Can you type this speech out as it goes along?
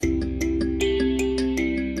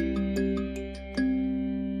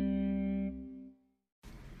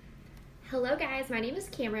is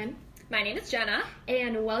Cameron. My name is Jenna.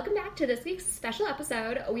 And welcome back to this week's special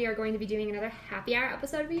episode. We are going to be doing another happy hour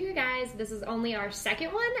episode for you guys. This is only our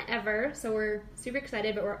second one ever, so we're super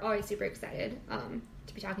excited, but we're always super excited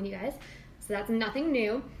to be talking to you guys. So that's nothing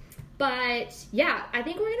new. But yeah, I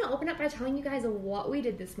think we're going to open up by telling you guys what we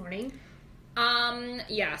did this morning.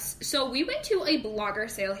 Yes. So we went to a blogger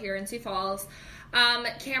sale here in Sioux Falls.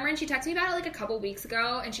 Cameron, she texted me about it like a couple weeks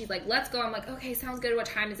ago, and she's like, let's go. I'm like, okay, sounds good. What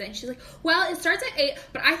time is it? And she's like, well, it starts at 8,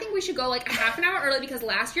 but I think we should go like a half an hour early because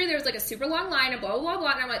last year there was like a super long line and blah, blah, blah,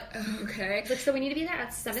 blah. And I'm like, okay. So we need to be there at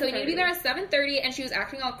 7:30. So we need to be there at 7:30, and she was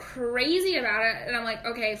acting all crazy about it. And I'm like,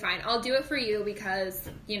 okay, fine. I'll do it for you because,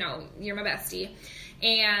 you know, you're my bestie.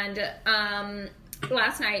 And,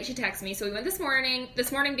 last night she texted me. So we went this morning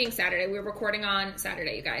being Saturday. We were recording on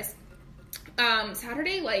Saturday, you guys.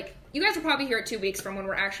 Saturday, like, you guys will probably hear it 2 weeks from when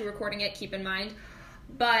we're actually recording it, keep in mind.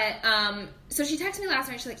 But, so she texted me last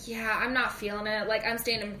night, she's like, yeah, I'm not feeling it. Like, I'm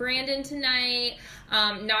staying in Brandon tonight.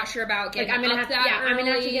 Not sure about getting I'm gonna up have that early. I'm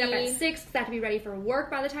gonna have to get up at 6, because I have to be ready for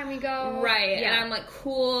work by the time we go. Right, yeah. And I'm like,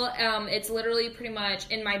 cool. It's literally pretty much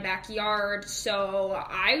in my backyard, so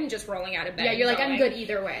I'm just rolling out of bed. Yeah, you're like, going. I'm good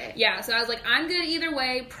either way. Yeah, so I was like, I'm good either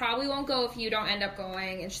way. Probably won't go if you don't end up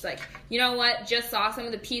going. And she's like, you know what? Just saw some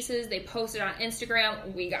of the pieces they posted on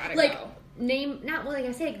Instagram. We gotta go. Name brand,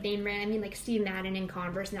 I mean like Steve Madden and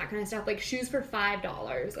Converse and that kind of stuff, like shoes for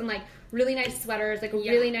 $5 and like really nice sweaters, like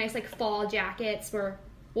really nice like fall jackets for,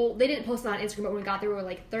 well, they didn't post it on Instagram, but when we got there we were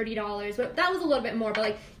like $30, but that was a little bit more, but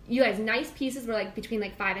like you guys, nice pieces were like between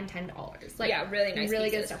like $5 and $10, like really nice, really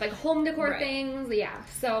pieces. Good stuff, like home decor things,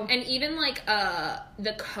 so, and even like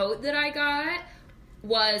the coat that I got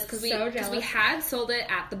was because we had sold it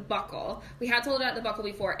at the Buckle. We had sold it at the Buckle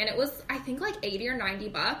before, and it was I think like $80 or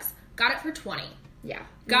 $90. Got it for $20. Yeah.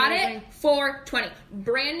 Got it for $20.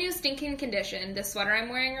 Brand new stinking condition. This sweater I'm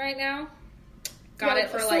wearing right now. Got it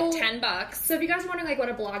for like $10. So if you guys are wondering like what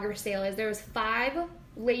a blogger sale is, there was 5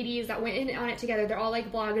 ladies that went in on it together. They're all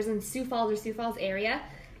like bloggers in Sioux Falls area,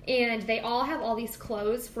 and they all have all these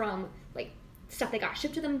clothes from like stuff they got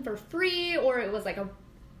shipped to them for free, or it was like a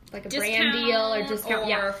brand deal or discount,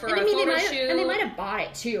 for and a photo shoot. And they might have bought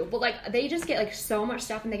it too, but like they just get like so much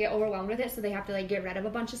stuff and they get overwhelmed with it, so they have to like get rid of a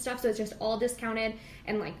bunch of stuff. So it's just all discounted,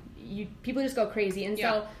 and like people just go crazy. And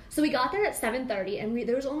so we got there at 7:30, and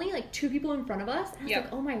there was only like 2 people in front of us. And I was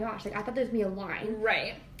like, oh my gosh, like I thought there'd be a line,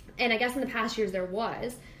 right? And I guess in the past years there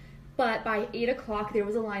was. But by 8 o'clock, there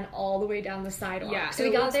was a line all the way down the sidewalk. Yeah, so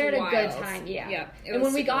we got there at a good time. And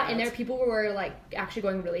when we got in there, people were like actually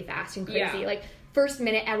going really fast and crazy. Yeah. Like first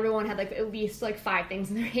minute, everyone had like at least like 5 things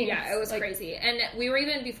in their hands. Yeah, it was like crazy. And we were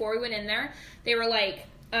even before we went in there, they were like,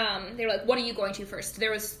 what are you going to first?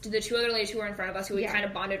 There was the 2 other ladies who were in front of us who we kind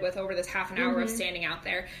of bonded with over this half an hour of standing out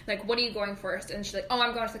there. Like, what are you going first? And she's like, oh,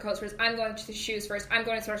 I'm going to the coats first. I'm going to the shoes first. I'm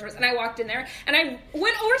going to the stores first. And I walked in there, and I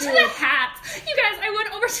went over to the hats. You guys, I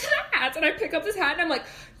went over to the hats, and I pick up this hat, and I'm like,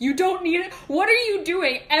 you don't need it? What are you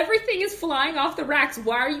doing? Everything is flying off the racks.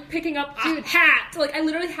 Why are you picking up a hat? Like, I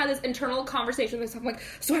literally had this internal conversation with myself. I'm like,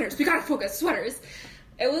 sweaters. We gotta focus. Sweaters.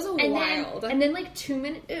 It was wild. And then like 2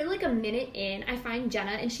 minutes, like a minute in, I find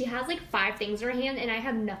Jenna, and she has like 5 things in her hand, and I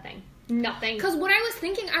have nothing. Nothing. Because what I was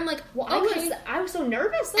thinking, I'm like, well, okay. I was so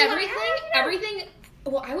nervous. Everything.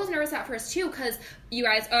 Well, I was nervous at first too, because you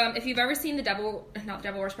guys, if you've ever seen not the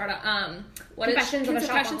Devil Wears Prada, Confessions of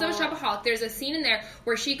a Shopaholic, there's a scene in there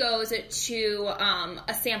where she goes to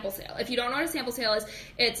a sample sale. If you don't know what a sample sale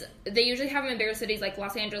is, they usually have them in bigger cities like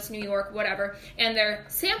Los Angeles, New York, whatever, and they're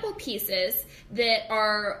sample pieces that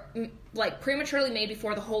are like prematurely made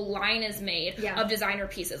before the whole line is made of designer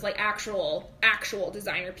pieces, like actual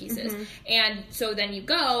designer pieces. And so then you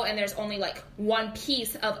go, and there's only like one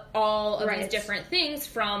piece of all of these different things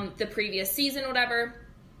from the previous season, whatever,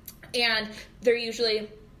 and they're usually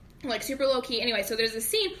like super low key. Anyway, so there's a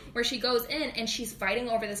scene where she goes in and she's fighting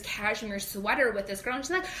over this cashmere sweater with this girl, and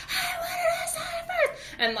she's like, I wanted a sweater first,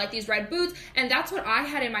 and like these red boots, and that's what I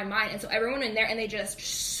had in my mind. And so everyone in there, and they just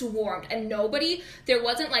swarmed, and there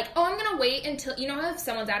wasn't like, oh, I'm gonna wait until, you know how if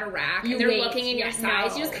someone's at a rack and they're looking in your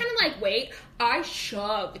size, you just kind of like wait. I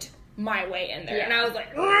shoved my way in there, and I was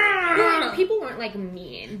like, well, people weren't like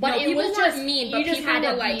mean, but it was just mean. But you just had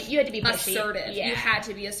to like you had to be pushy. assertive. You had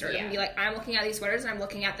to be assertive and be like, I'm looking at these sweaters and I'm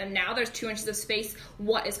looking at them now. There's 2 inches of space.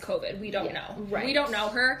 What is COVID? We don't know. Right. We don't know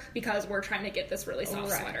her because we're trying to get this really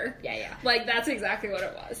soft sweater. Yeah. Like that's exactly what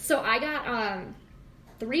it was. So I got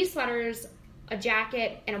 3 sweaters, a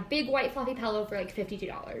jacket, and a big white fluffy pillow for like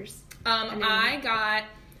 $52. I got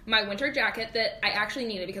my winter jacket that I actually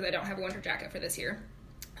needed because I don't have a winter jacket for this year.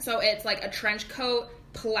 So it's like a trench coat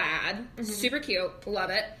plaid, super cute, love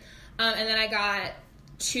it. And then I got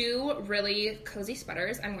 2 really cozy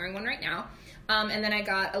sweaters. I'm wearing one right now. And then I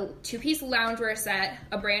got a 2-piece loungewear set,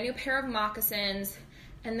 a brand new pair of moccasins,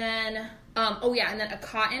 and then, and then a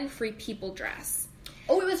cotton Free People dress.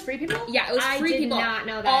 Oh, it was Free People? Yeah, it was Free People. I did not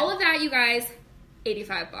know that. All of that, you guys,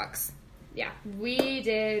 $85. Yeah, we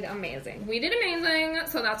did amazing. We did amazing,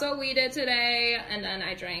 so that's what we did today. And then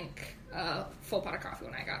I drank a full pot of coffee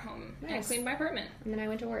when I got home and cleaned my apartment. And then I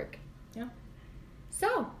went to work. Yeah.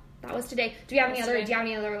 So, that was today. Do you have any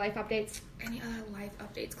other life updates? Any other life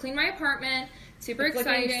updates? Cleaned my apartment. Super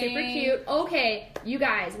exciting. Super cute. Okay, you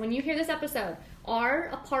guys, when you hear this episode, our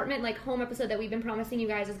apartment, like, home episode that we've been promising you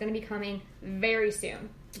guys is going to be coming very soon.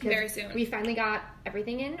 Very soon. We finally got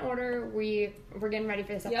everything in order. We're getting ready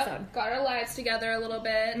for this episode. Yep, got our lives together a little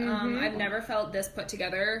bit. I've never felt this put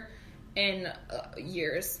together in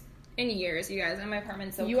years. In years, you guys. And my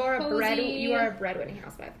apartment's so you are cozy. You are a breadwinning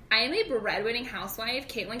housewife. I am a breadwinning housewife.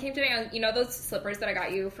 Caitlyn came today. You know those slippers that I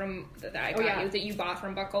got you from that you bought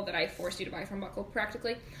from Buckle, that I forced you to buy from Buckle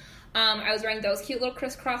practically. I was wearing those cute little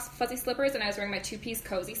crisscross fuzzy slippers, and I was wearing my 2-piece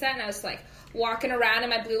cozy set, and I was just like walking around in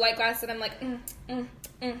my blue light glasses, and I'm like,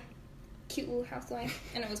 cute little housewife,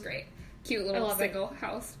 and it was great. Cute little single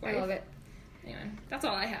housewife. I love it. Anyway, that's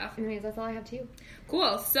all I have. Anyways, that's all I have too.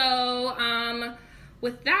 Cool. So,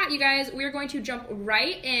 with that, you guys, we're going to jump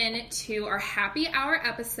right into our happy hour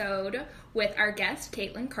episode with our guest,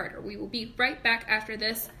 Caitlyn Carter. We will be right back after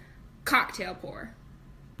this cocktail pour.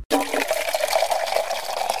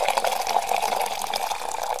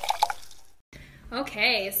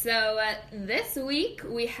 Okay, so this week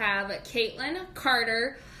we have Caitlyn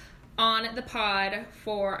Carter on the pod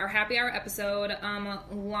for our happy hour episode.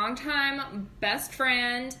 Longtime best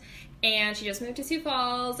friend, and she just moved to Sioux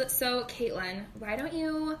Falls. So, Caitlyn, why don't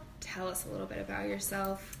you tell us a little bit about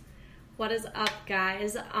yourself? What is up,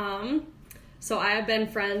 guys? So I have been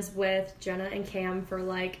friends with Jenna and Cam for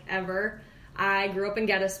like ever. I grew up in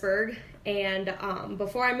Gettysburg, and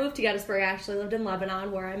before I moved to Gettysburg, I actually lived in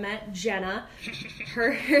Lebanon, where I met Jenna.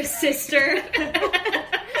 Her sister,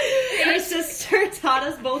 her sister taught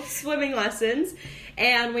us both swimming lessons,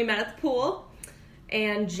 and we met at the pool.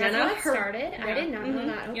 And Jenna That's how it started. Yeah. I did not know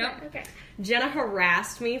that. Okay. Yep. Okay. Jenna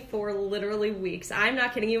harassed me for literally weeks. I'm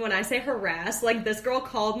not kidding you when I say harass. Like, this girl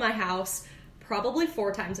called my house probably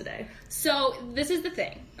 4 times a day. So, this is the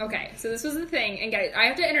thing. Okay, so this was the thing. And guys, I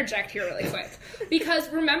have to interject here really quick. Because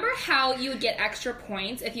remember how you would get extra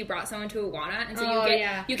points if you brought someone to Awana? And so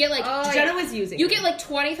you get like... Jenna was using You get like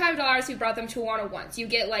 $25 if you brought them to Awana once. You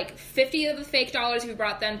get like 50 of the fake dollars if you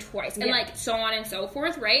brought them twice. And like so on and so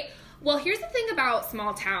forth, right? Well, here's the thing about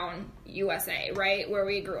small town USA, right? Where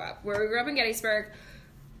we grew up in Gettysburg.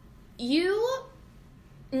 Everyone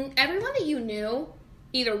that you knew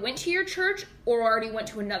either went to your church or already went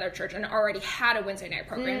to another church and already had a Wednesday night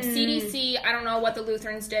program. CDC, I don't know what the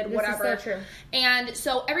Lutherans did, whatever. This is so true. And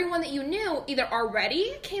so everyone that you knew either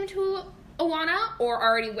already came to Awana or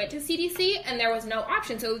already went to CDC, and there was no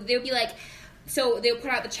option. So they would be like, so they would put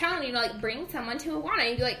out the challenge, you know, like, bring someone to Awana. And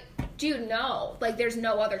you'd be like, dude, no. Like, there's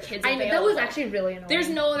no other kids available. That was actually really annoying. There's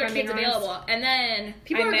no other kids available. And then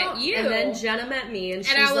I met you. And then Jenna met me, and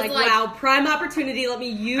she's like, wow, prime opportunity, let me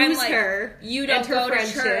use her. You don't go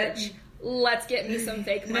to church. Let's get me some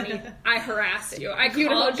fake money. I harassed you. I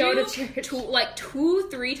called you to church like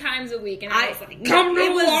 2-3 times a week, and I was like, come to Awana.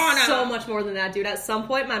 It was so much more than that, dude. At some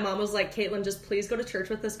point, my mom was like, Caitlyn, just please go to church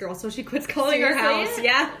with this girl, so she quits calling her house.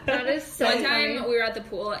 Yeah. That is so One funny. time, we were at the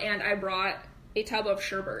pool, and I brought a tub of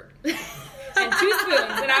sherbet and 2 spoons,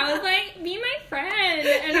 and I was like, be my friend,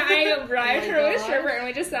 and I bribed her with sherbet, and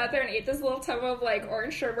we just sat there and ate this little tub of like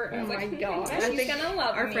orange sherbet, and I was like, God, I think gonna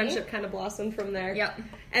love our me. friendship kind of blossomed from there. Yep.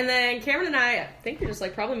 And then Cameron and I think we just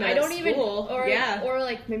like probably met at school. Or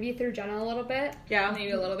like maybe through Jenna a little bit. Yeah,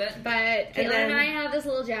 maybe a little bit. But Caitlyn and I have this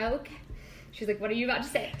little joke. She's like, what are you about to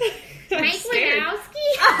say? Mike Wazowski?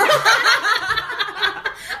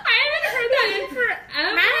 I haven't heard that in forever.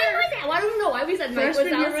 I don't know why we said Mike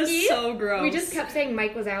Freshman year Wazowski. was so gross. We just kept saying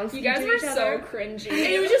Mike Wazowski. You guys to were each so other. cringy. And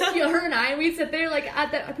it was just her and I, and we'd sit there like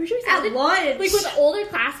at the, I'm pretty sure we at said lunch, like with older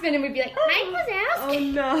classmen, and we'd be like, Mike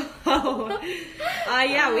Wazowski. Oh no.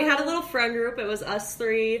 Yeah, we had a little friend group. It was us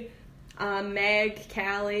 3. Meg,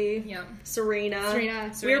 Callie, Serena.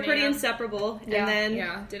 We were pretty inseparable. Yeah.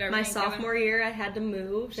 And then my sophomore year, I had to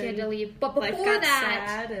move. She had to leave. But before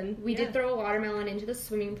that, we did throw a watermelon into the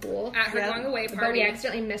swimming pool. At her going away party. But we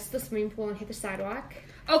accidentally missed the swimming pool and hit the sidewalk.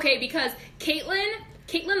 Okay, because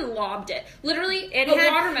Caitlyn lobbed it. Literally, it a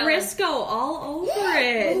had watermelon. Crisco all over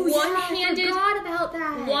it. One-handed. I forgot about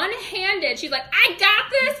that. One-handed. She's like, I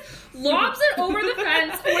got this. Lobs it over the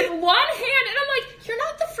fence with one hand, and I'm like, you're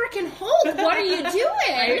not the freaking Hulk. What what are you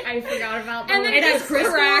doing? I forgot about that. And then It has just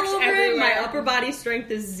crystals cracks over it. everywhere. My upper body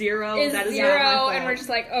strength is 0. Is that is 0, not my fault. and we're just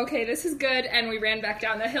like, okay, this is good, and we ran back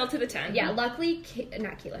down the hill to the tent. Yeah, luckily,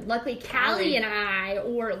 not Caitlyn. Luckily, Callie and I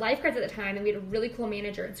were lifeguards at the time, and we had a really cool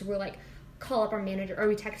manager, and so we're like, call up our manager, or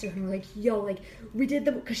we texted her, and we're like, yo, like, we did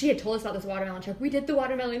because she had told us about this watermelon trick. We did the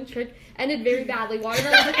watermelon trick, ended very badly.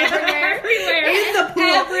 Watermelons like everywhere. In the pool.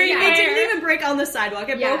 Everywhere. It didn't even break on the sidewalk.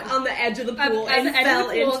 It broke on the edge of the pool At and the edge fell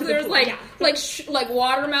of the pool, into there's the pool. like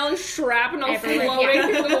watermelon shrapnel Everywhere. floating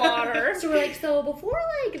through the water. So we're like, so before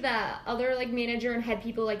like the other like manager and head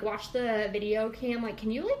people like watch the video cam, like, can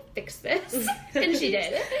you like fix this? And she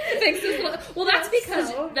did. Fix this. Well, that's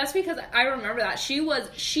So- because I remember that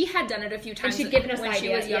she had done it a few times. she'd given us when she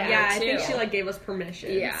ideas, was younger Yeah, I too. think she like gave us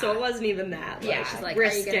permission. Yeah. So it wasn't even that. Yeah, she's like, are you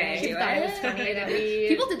risque. gonna She do thought it was it? funny that we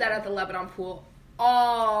People did that at the Lebanon pool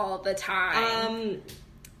all the time.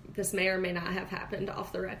 This may or may not have happened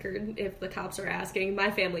off the record if the cops are asking.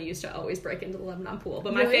 My family used to always break into the Lebanon pool,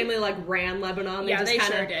 but my Really? family like ran Lebanon. Yeah, they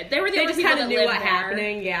kinda, sure did. They were the They only just people kind of that knew lived what there.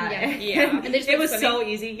 happening. Yeah, Yeah. And they just it went was swimming. so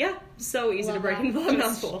easy. Yeah, so easy Love to break that. into the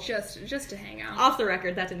Lebanon pool. Just to hang out. Off the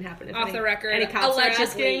record, that didn't happen. If Off any, the record, any cops are allegedly.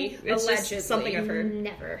 asking, it's Allegedly. just something I've heard.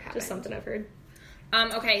 never happened. Just something I've heard.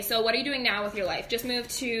 Okay, so what are you doing now with your life? Just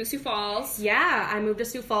moved to Sioux Falls. Yeah, I moved to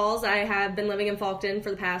Sioux Falls. I have been living in Faulkton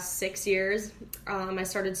for the past 6 years. I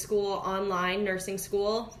started school online, nursing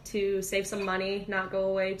school, to save some money, not go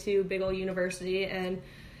away to big old university and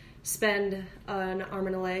spend an arm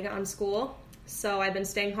and a leg on school. So I've been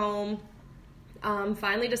staying home.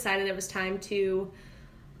 Finally decided it was time to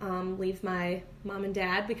leave my mom and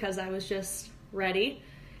dad because I was just ready.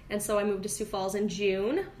 And so I moved to Sioux Falls in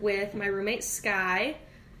June with my roommate Sky.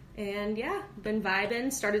 And yeah, been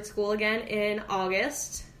vibing. Started school again in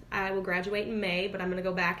August. I will graduate in May, but I'm going to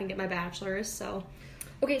go back and get my bachelor's. So,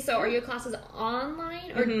 Okay, so are your classes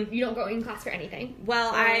online, or you don't go in class for anything?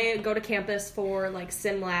 well, I go to campus for like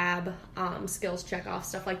sim lab, skills check off,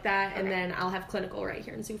 stuff like that, and Okay. then I'll have clinical right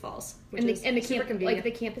here in Sioux Falls, which And is the super camp, convenient.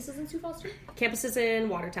 like the campuses in Sioux Falls too? Campus is in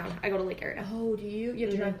Watertown. I go to Lake Area. Oh, do you? You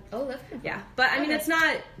have to drive. Oh, that's good. Yeah, but I mean Okay. it's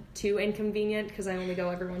not too inconvenient because I only go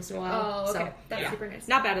every once in a while. Oh, okay. So, That's yeah. super nice.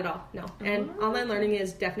 Not bad at all. No, and Oh. online learning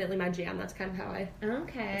is definitely my jam. That's kind of how I.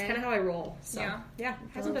 Okay. That's kind of how I roll. So Yeah.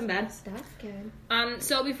 hasn't been bad. That's good.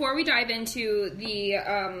 So before we dive into the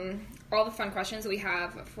all the fun questions that we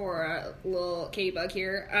have for little Katie Bug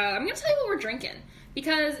here, I'm gonna tell you what we're drinking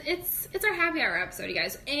because it's our happy hour episode, you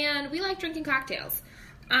guys, and we like drinking cocktails.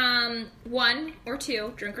 1 or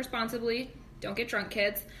 2, drink responsibly. Don't get drunk,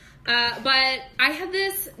 kids. But I had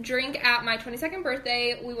this drink at my 22nd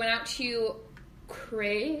birthday. We went out to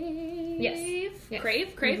Crave. Yes.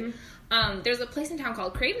 Crave. There's a place in town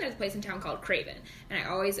called Crave, and there's a place in town called Craven. And I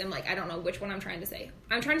always am like, I don't know which one I'm trying to say.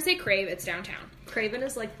 I'm trying to say Crave. It's downtown. Craven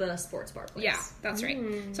is like the sports bar place. Yeah, that's right.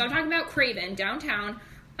 So I'm talking about Craven, downtown.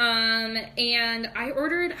 And I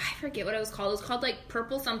ordered, I forget what it was called. It was called like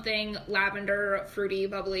purple something, lavender, fruity,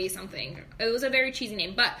 bubbly something. It was a very cheesy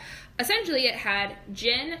name, but essentially it had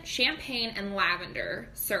gin, champagne, and lavender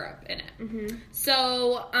syrup in it.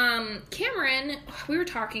 So, Cameron, we were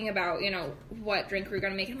talking about, what drink we were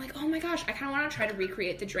going to make. And I'm like, oh my gosh, I kind of want to try to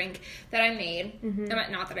recreate the drink that I made.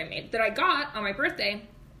 Not that I made, that I got on my birthday.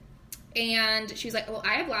 And she was like, well,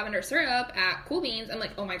 I have lavender syrup at Cool Beans. I'm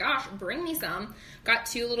like, oh my gosh, bring me some. Got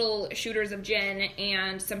 2 little shooters of gin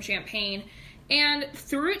and some champagne and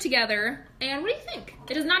threw it together. And what do you think?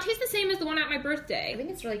 It does not taste the same as the one at my birthday. I think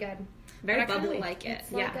it's really good. Very but I bubbly. kinda like it.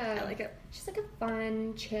 It's like I like it. Just like a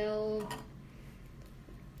fun, chill,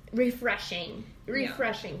 refreshing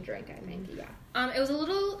drink, I think. Yeah. It was a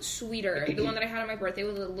little sweeter. The one that I had on my birthday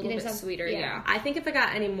was a little think bit so? sweeter, Yeah. yeah. I think if I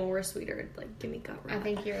got any more sweeter, it'd like give me gut I rot.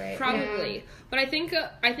 think you're right. Probably. Yeah. But I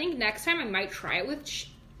think next time I might try it with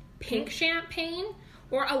pink champagne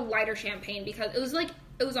or a lighter champagne because it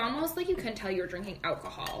was almost like you couldn't tell you were drinking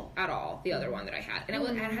alcohol at all, the other one that I had. And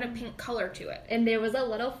it had a pink color to it. And there was a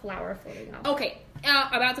little flower floating up. Okay,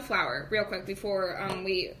 about the flour, real quick, before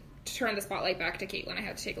we turn the spotlight back to Caitlyn. I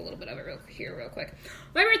have to take a little bit of it real quick.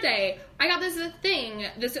 My birthday, I got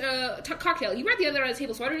this cocktail. You were at the other end of the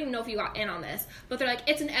table, so I don't even know if you got in on this. But they're like,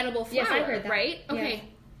 it's an edible flour, Yes, I heard that. right? Yeah. Okay,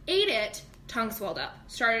 ate it. Tongue swelled up,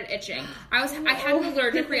 started itching. I had an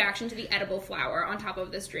allergic reaction to the edible flour on top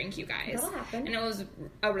of this drink, you guys. That'll happen. And it was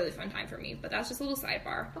a really fun time for me. But that's just a little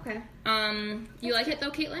sidebar. Okay. You like it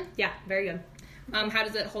though, Caitlyn? Yeah, very good. How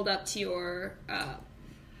does it hold up to your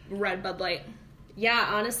red Bud Light? Yeah,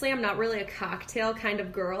 honestly, I'm not really a cocktail kind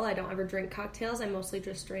of girl. I don't ever drink cocktails. I mostly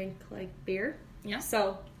just drink like beer. Yeah.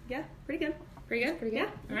 So yeah, pretty good. Pretty good? Yeah.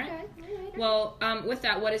 All right. Okay. Well, with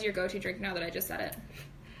that, what is your go-to drink now that I just said it?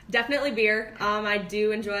 definitely beer. I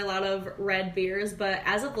do enjoy a lot of red beers, but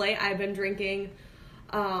as of late, I've been drinking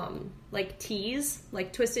like teas,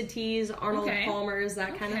 like twisted teas, Arnold Palmer's,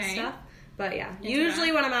 that kind of stuff. But yeah,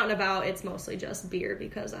 usually when I'm out and about, it's mostly just beer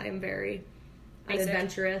because I am very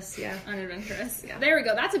unadventurous. Yeah. Unadventurous. Yeah. There we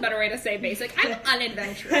go. That's a better way to say basic. I'm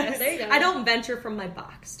unadventurous. There you go. I don't venture from my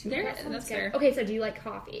box too much. That's fair. Okay, so do you like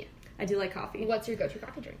coffee? I do like coffee. What's your go-to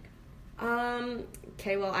coffee drink?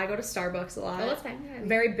 Okay, well, I go to Starbucks a lot. Oh, that's fine. Yeah.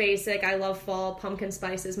 Very basic. I love fall. Pumpkin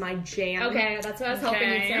spice is my jam. Okay, that's what I was hoping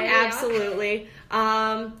you'd say. Absolutely.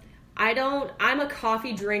 I'm a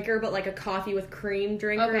coffee drinker, but like a coffee with cream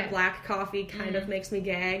drinker. Okay. Black coffee kind of makes me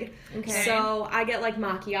gag. Okay. So I get like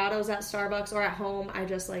macchiatos at Starbucks, or at home, I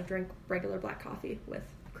just like drink regular black coffee with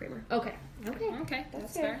creamer. Okay. Okay,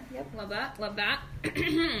 that's fair. Yep. Love that.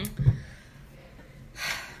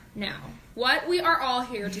 Now, what we are all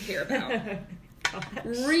here to hear about.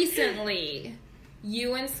 Recently,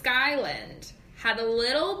 you and Skyland had a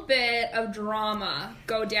little bit of drama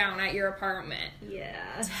go down at your apartment.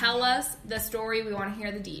 Yeah. Tell us the story. We want to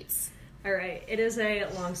hear the deets. All right. It is a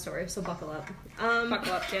long story, so buckle up.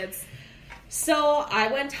 Buckle up, kids. So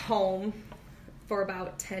I went home for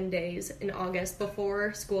about 10 days in August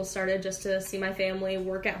before school started, just to see my family,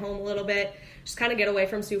 work at home a little bit, just kind of get away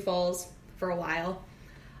from Sioux Falls for a while.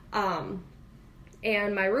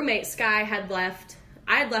 And my roommate, Sky, had left.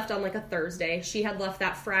 I had left on like a Thursday. She had left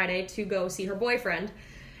that Friday to go see her boyfriend.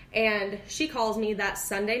 And she calls me that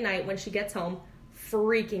Sunday night when she gets home,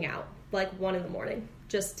 freaking out, like 1 a.m,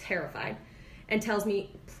 just terrified, and tells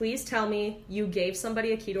me, please tell me you gave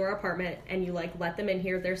somebody a key to our apartment and you like let them in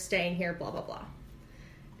here, they're staying here, blah, blah, blah.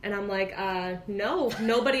 And I'm like, no,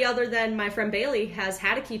 nobody other than my friend Bailey has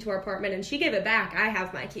had a key to our apartment and she gave it back. I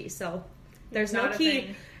have my key, so there's no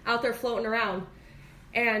key out there floating around.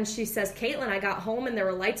 And she says, Caitlyn, I got home and there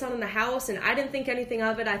were lights on in the house and I didn't think anything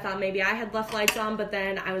of it. I thought maybe I had left lights on, but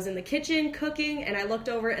then I was in the kitchen cooking and I looked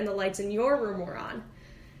over and the lights in your room were on.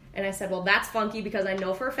 And I said, well, that's funky because I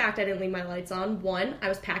know for a fact I didn't leave my lights on. 1, I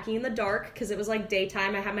was packing in the dark because it was like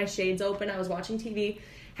daytime. I had my shades open. I was watching TV,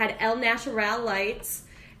 had El Natural lights.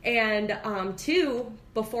 And 2,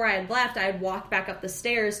 before I had left, I had walked back up the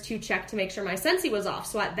stairs to check to make sure my Scentsy was off.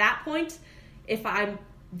 So at that point, if I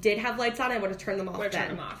did have lights on, I would have turned them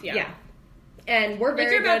off. Yeah. And we're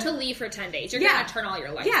very you're about to leave for 10 days. You're going to turn all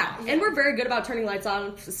your lights off. And we're very good about turning lights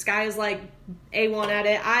on. Sky is like A1 at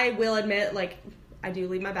it. I will admit, like, I do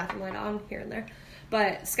leave my bathroom light on here and there.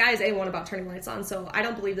 But Sky is A1 about turning lights on, so I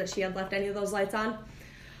don't believe that she had left any of those lights on.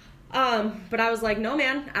 But I was like, no,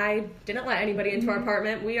 man, I didn't let anybody into our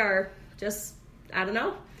apartment. We are just, I don't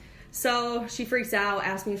know. So she freaks out,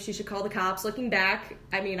 asked me if she should call the cops. Looking back,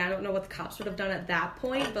 I mean, I don't know what the cops would have done at that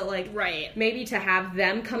point, but like, maybe to have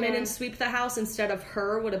them come in and sweep the house instead of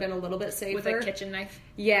her would have been a little bit safer. With a kitchen knife.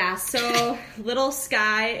 Yeah, so little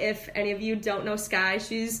Sky, if any of you don't know Sky,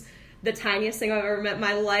 she's the tiniest thing I've ever met in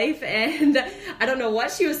my life, and I don't know what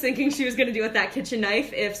she was thinking she was going to do with that kitchen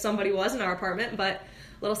knife if somebody was in our apartment, but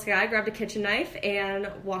little Sky grabbed a kitchen knife and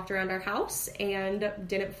walked around our house and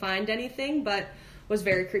didn't find anything, but was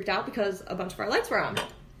very creeped out because a bunch of our lights were on.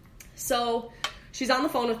 So she's on the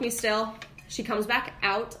phone with me still. She comes back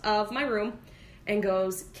out of my room and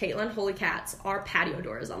goes, Caitlyn, holy cats, our patio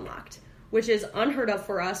door is unlocked, which is unheard of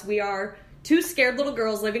for us. We are 2 scared little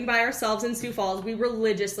girls living by ourselves in Sioux Falls. We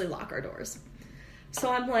religiously lock our doors. So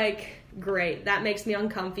I'm like, great, that makes me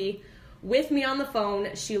uncomfy. With me on the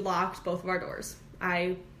phone, she locked both of our doors.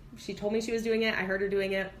 She told me she was doing it. I heard her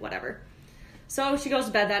doing it, whatever. So she goes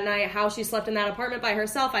to bed that night. How she slept in that apartment by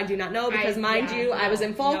herself, I do not know because, I was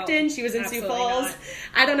in Fulton. She was in Sioux Falls. Not.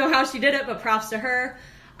 I don't know how she did it, but props to her.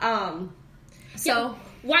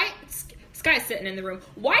 Why... Sky's sitting in the room.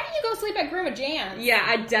 Why did you go sleep at Grandma Jan's? Yeah,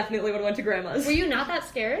 I definitely would have went to Grandma's. Were you not that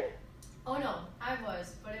scared? Oh, no. I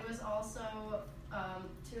was. But it was also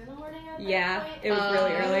 2 in the morning at that point. It was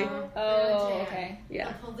really early. Oh, okay.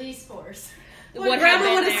 Yeah. The police force.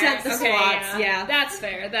 Grandma would have sent the SWATs. Yeah. That's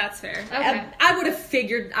fair. Okay. I would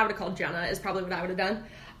have called Jenna is probably what I would have done.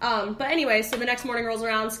 But anyway, so the next morning rolls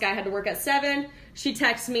around. Sky had to work at 7. She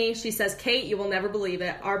texts me. She says, Kate, you will never believe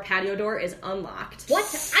it. Our patio door is unlocked. What?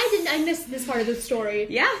 I missed this part of the story.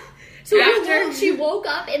 Yeah. So she woke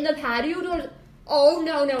up in the patio door. Oh,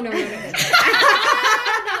 no. No. Mind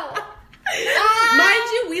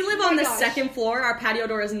you, we live on the second floor. Our patio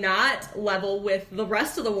door is not level with the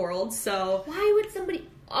rest of the world, so... Why would somebody...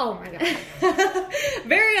 Oh, my God.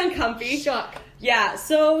 Very uncomfy. Shook. Yeah,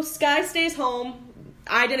 so Sky stays home.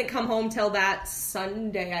 I didn't come home till that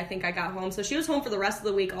Sunday, I think I got home. So she was home for the rest of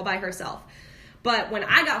the week all by herself. But when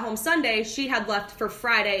I got home Sunday, she had left for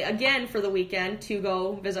Friday again for the weekend to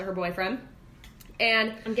go visit her boyfriend.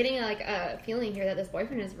 And I'm getting like a feeling here that this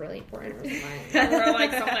boyfriend is really important or something. Or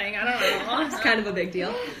like something, I don't know. It's kind of a big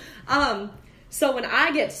deal. So when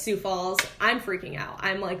I get to Sioux Falls, I'm freaking out.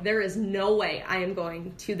 I'm like, there is no way I am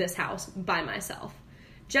going to this house by myself.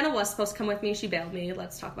 Jenna was supposed to come with me. She bailed me.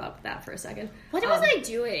 Let's talk about that for a second. What was I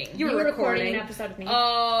doing? You were recording an episode with me.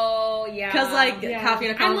 Oh, yeah. Because, Coffee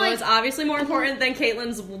and a Combo like, is obviously more important than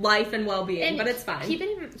Caitlin's life and well-being, but it's fine. Keep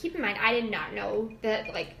in mind, I did not know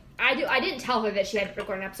that, like, I didn't tell her that she had to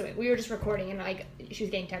record an episode. We were just recording, and, like, she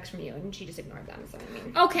was getting texts from you, and she just ignored them, so, I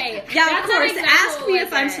mean. Okay. Yeah, of course. Ask me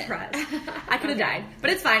if I'm surprised. I could have died.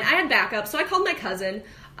 But it's fine. I had backup, so I called my cousin.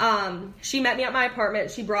 She met me at my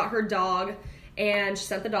apartment. She brought her dog, and she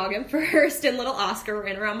sent the dog in first, and little Oscar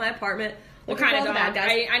ran around my apartment. What kind of dog?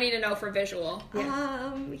 I need to know for visual.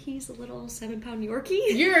 Yeah. He's a little 7-pound Yorkie.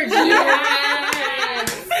 You're genius.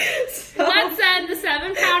 Let's send the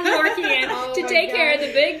 7-pound Yorkie in to take care of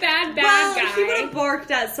the big bad guy. He would have barked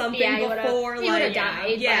at something before, he would have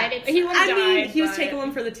died. Yeah, he would have died. I mean, he was taking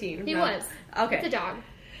one for the team. He was. Okay. It's a dog.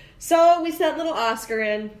 So we sent little Oscar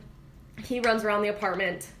in. He runs around the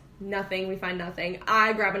apartment. Nothing. We find nothing.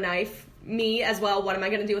 I grab a knife. Me as well. What am I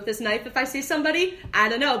going to do with this knife if I see somebody? I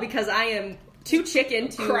don't know, because I am too chicken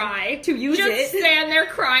to cry to use just it. Just stand there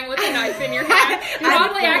crying with a knife in your hand. You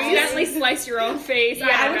probably accidentally slice your own face. Yeah,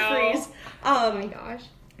 I would freeze. Oh my gosh.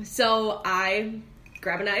 So I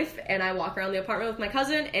grab a knife and I walk around the apartment with my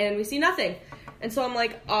cousin, and we see nothing. And so I'm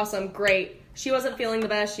like, awesome, great. She wasn't feeling the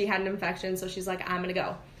best. She had an infection, so she's like, I'm going to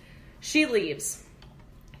go. She leaves.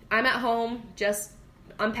 I'm at home just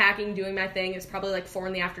unpacking, doing my thing. It's probably like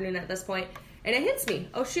 4 p.m. at this point, and it hits me.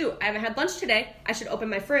 Oh shoot, I haven't had lunch today. I should open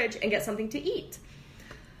my fridge and get something to eat.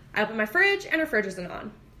 I open my fridge and our fridge isn't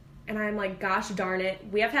on. And I'm like, gosh darn it.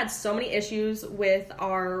 We have had so many issues with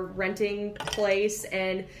our renting place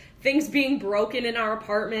and things being broken in our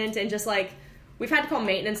apartment, and just like, we've had to call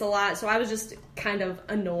maintenance a lot, so I was just kind of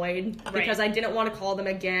annoyed because I didn't want to call them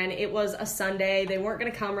again. It was a Sunday. They weren't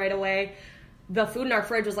going to come right away. The food in our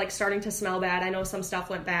fridge was, like, starting to smell bad. I know some stuff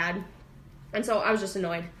went bad. And so I was just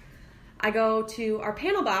annoyed. I go to our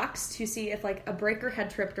panel box to see if, like, a breaker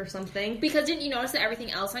had tripped or something. Because didn't you notice that everything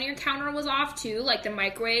else on your counter was off, too? Like the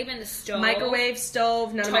microwave and the stove? Microwave,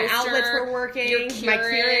 stove, none of my outlets were working. My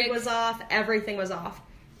Keurig was off. Everything was off.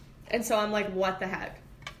 And so I'm like, what the heck?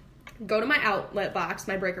 Go to my outlet box,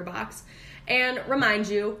 my breaker box, and remind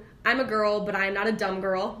you, I'm a girl, but I'm not a dumb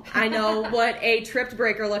girl. I know what a tripped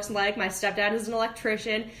breaker looks like. My stepdad is an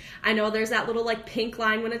electrician. I know there's that little, like, pink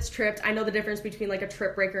line when it's tripped. I know the difference between, like, a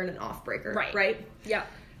trip breaker and an off breaker. Right? Yeah.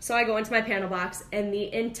 So I go into my panel box, and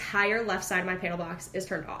the entire left side of my panel box is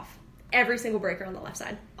turned off. Every single breaker on the left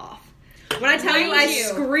side, off. When I tell you, I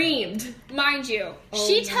screamed. Mind you,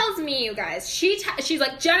 she tells me, you guys, she's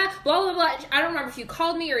like, Jenna, blah, blah, blah. I don't remember if you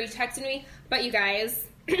called me or you texted me, but you guys...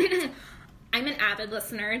 I'm an avid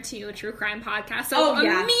listener to a true crime podcast, so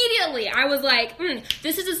immediately I was like,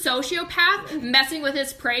 this is a sociopath messing with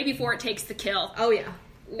his prey before it takes the kill. Oh, yeah.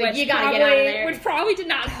 Which you gotta get out of there. Which probably did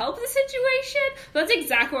not help the situation, but that's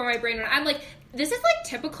exactly where my brain went. I'm like, this is like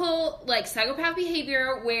typical, like, psychopath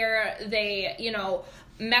behavior where they, you know,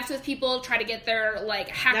 mess with people, try to get their, like,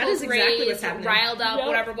 hackles raised, riled up,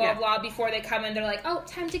 whatever, blah, blah, before they come in, they're like, oh,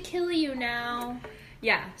 time to kill you now.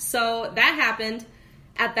 Yeah, so that happened.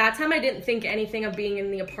 At that time, I didn't think anything of being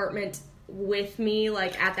in the apartment with me,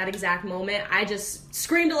 like, at that exact moment. I just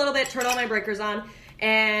screamed a little bit, turned all my breakers on,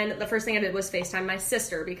 and the first thing I did was FaceTime my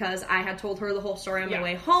sister, because I had told her the whole story on my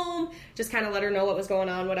way home, just kind of let her know what was going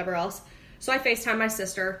on, whatever else. So I FaceTimed my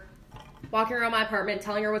sister, walking around my apartment,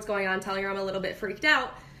 telling her what's going on, telling her I'm a little bit freaked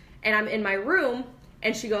out, and I'm in my room,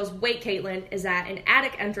 and she goes, wait, Caitlyn, is that an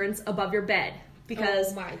attic entrance above your bed?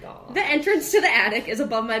 Because the entrance to the attic is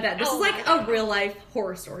above my bed. This is like a real life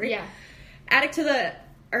horror story. Yeah. Entrance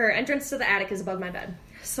to the attic is above my bed.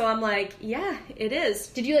 So I'm like, yeah, it is.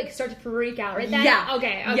 Did you, like, start to freak out right then? Yeah.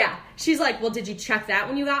 Okay. Yeah. She's like, well, did you check that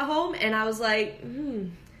when you got home? And I was like,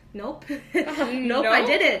 nope. Nope, I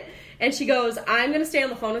didn't. And she goes, I'm going to stay on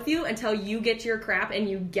the phone with you until you get your crap and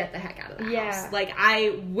you get the heck out of the house. Like,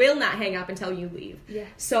 I will not hang up until you leave. Yeah.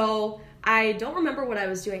 So I don't remember what I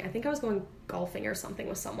was doing. I think I was going golfing or something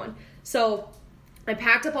with someone. So I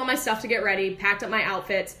packed up all my stuff to get ready, packed up my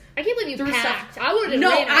outfits. I can't believe you packed. I would have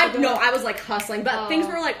I was like hustling, but things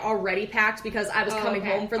were like already packed because I was coming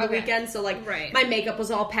home for the weekend. So like my makeup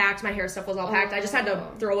was all packed, my hair stuff was all packed. I just had to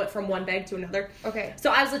throw it from one bag to another. Okay.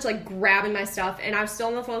 So I was literally like grabbing my stuff, and I was still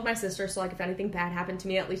on the phone with my sister. So like if anything bad happened to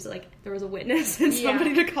me, at least like there was a witness and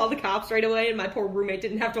somebody to call the cops right away, and my poor roommate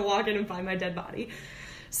didn't have to walk in and find my dead body.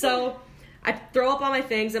 So I throw up all my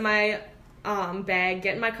things in my bag,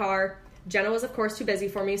 get in my car, Jenna was, of course, too busy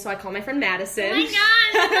for me, so I call my friend Madison. Oh my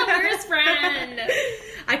god, I'm the worst friend.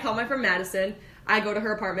 I call my friend Madison. I go to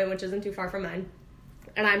her apartment, which isn't too far from mine.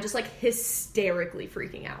 And I'm just, like, hysterically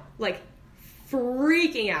freaking out. Like,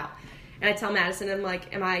 freaking out. And I tell Madison, I'm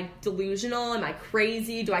like, am I delusional? Am I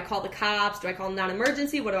crazy? Do I call the cops? Do I call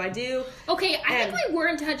non-emergency? What do I do? Okay, I think we were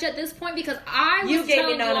in touch at this point because I was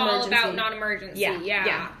telling you all about non-emergency.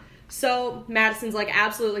 Yeah. So Madison's like,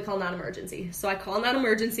 absolutely call non-emergency. So I call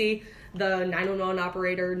non-emergency. The 911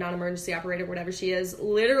 operator, non-emergency operator, whatever she is,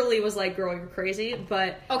 literally was like, girl, you're crazy.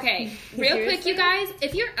 But okay, real quick, you guys,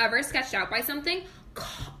 if you're ever sketched out by something,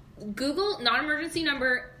 Google non-emergency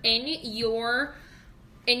number in your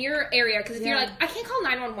area, because if you're like, I can't call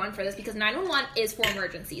 911 for this, because 911 is for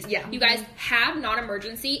emergencies. Yeah. You guys have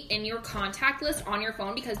non-emergency in your contact list on your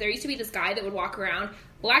phone, because there used to be this guy that would walk around,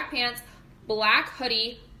 black pants, black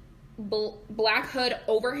hoodie, black hood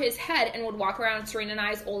over his head, and would walk around Serena and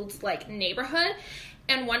I's old, like, neighborhood.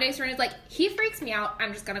 And one day Serena's like, he freaks me out,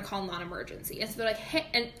 I'm just gonna call non-emergency. And so they're like,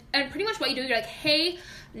 hey, and pretty much what you do, you're like, hey,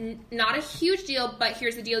 not a huge deal, but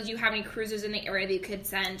here's the deal. Do you have any cruisers in the area that you could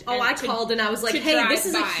send? Oh, I called and I was like, hey, this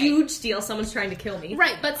is a huge deal. Someone's trying to kill me.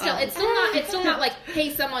 Right, but still, it's still not like,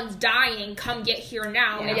 hey, someone's dying, come get here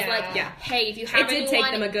now. Yeah. It's like, hey, if you have anyone... It did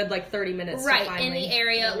take them a good, like, 30 minutes right, to finally... in the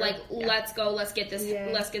area, like, let's go, let's get this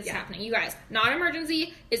happening. You guys,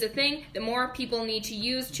 non-emergency is a thing that more people need to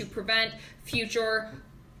use to prevent future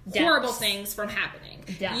horrible things from happening.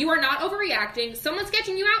 You are not overreacting. Someone's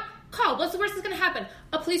sketching you out, call. What's the worst that's going to happen?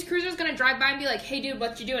 A police cruiser is going to drive by and be like, hey, dude,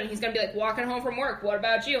 what you doing? And he's going to be like, walking home from work. What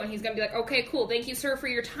about you? And he's going to be like, okay, cool. Thank you, sir, for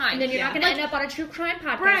your time. And then you're not going to end up on a true crime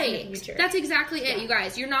podcast in the future. That's exactly it, you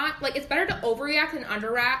guys. You're not, like, it's better to overreact than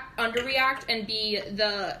underreact and be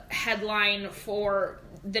the headline for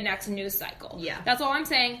the next news cycle. Yeah. That's all I'm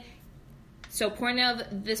saying. So point of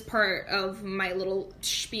this part of my little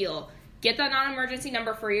spiel, get that non-emergency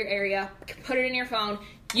number for your area, put it in your phone,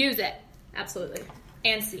 use it. Absolutely.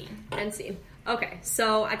 And scene. Okay,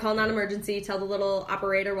 so I called non-emergency, tell the little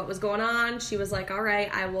operator what was going on. She was like, all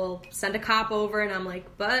right, I will send a cop over. And I'm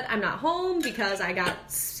like, but I'm not home because I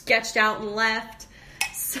got sketched out and left.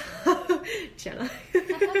 So, Jenna.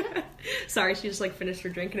 Sorry, she just, like, finished her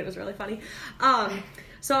drink and it was really funny.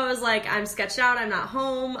 So I was like, I'm sketched out, I'm not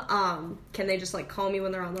home. Can they just, like, call me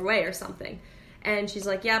when they're on their way or something? And she's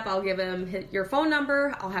like, yep, I'll give him your phone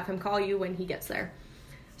number. I'll have him call you when he gets there.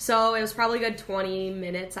 So it was probably a good 20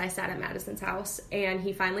 minutes. I sat at Madison's house, and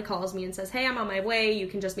he finally calls me and says, hey, I'm on my way. You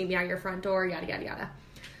can just meet me out your front door, yada, yada, yada.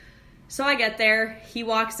 So I get there. He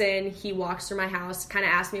walks in. He walks through my house, kind of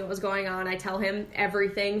asks me what was going on. I tell him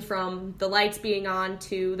everything from the lights being on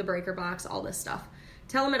to the breaker box, all this stuff.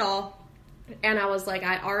 Tell him it all. And I was like,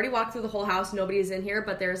 I already walked through the whole house. Nobody's in here,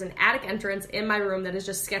 but there's an attic entrance in my room that is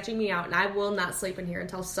just sketching me out, and I will not sleep in here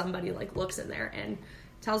until somebody, like, looks in there and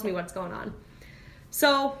tells me what's going on.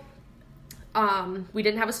 So, we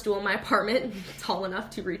didn't have a stool in my apartment tall enough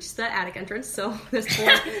to reach the attic entrance, so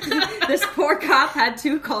this poor cop had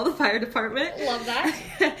to call the fire department. Love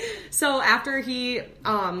that. So after he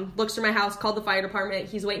looks through my house, called the fire department,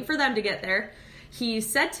 he's waiting for them to get there. He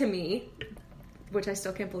said to me, which I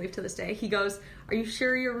still can't believe to this day, he goes, are you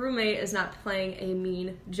sure your roommate is not playing a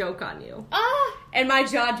mean joke on you? And my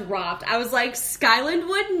jaw dropped. I was like, Skyland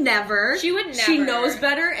would never. She would never. She knows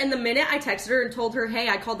better. And the minute I texted her and told her, hey,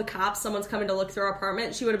 I called the cops, someone's coming to look through our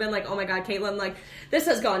apartment, she would have been like, oh my god, Caitlyn, like, this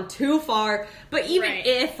has gone too far. But even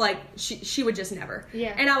if, like, she would just never.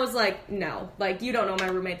 Yeah. And I was like, no, like, you don't know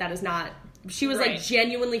my roommate, that is not. She was, like,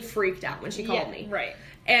 genuinely freaked out when she called me. Right.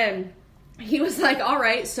 And he was like, all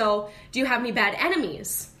right, so do you have any bad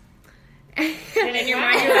enemies? And in your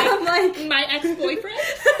mind, you're like, I'm like, my ex-boyfriend?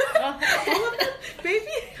 All of them? Maybe?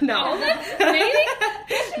 No. All of them? Maybe?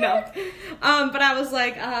 No. But I was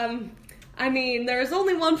like, I mean, there's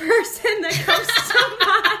only one person that comes to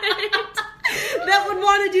mind that would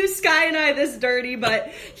want to do Sky and I this dirty, but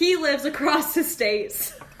he lives across the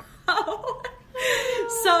state.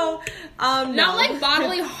 So, not like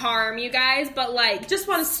bodily harm, you guys, but like just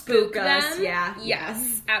want to spook us. Them. Yeah.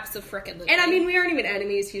 Yes, absolutely. And I mean, we aren't even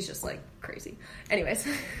enemies. He's just like crazy. Anyways,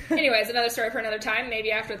 another story for another time.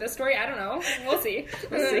 Maybe after this story, I don't know. We'll see.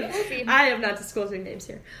 We'll see. I am not disclosing names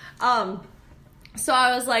here. So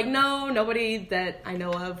I was like, no, nobody that I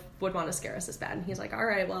know of would want to scare us this bad. And he's like, all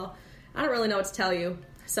right, well, I don't really know what to tell you.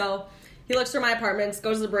 So he looks through my apartments,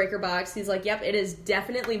 goes to the breaker box. He's like, yep, it is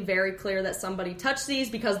definitely very clear that somebody touched these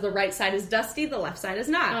because the right side is dusty, the left side is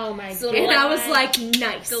not. Oh my god. And I was like,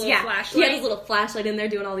 nice. Yeah. Flashlight. He had his little flashlight in there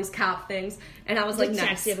doing all these cop things. And I was like,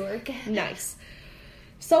 nice. Detective work. Nice.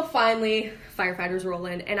 So finally, firefighters roll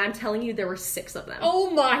in, and I'm telling you, there were 6 of them.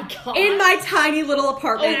 Oh my god. In my tiny little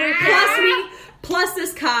apartment. Oh my plus God. me, plus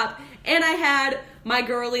this cop. And I had my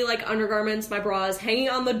girly, like, undergarments, my bras, hanging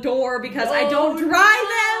on the door because I don't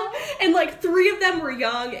dry them. And, like, 3 of them were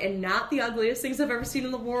young and not the ugliest things I've ever seen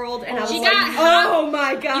in the world. And I was She like, got hot. oh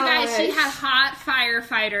my god. You guys, she had hot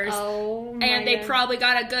firefighters. Oh my and they God. probably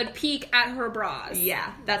got a good peek at her bras.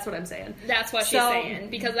 Yeah, that's what I'm saying. That's what she's saying.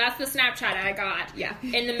 Because that's the Snapchat I got. Yeah.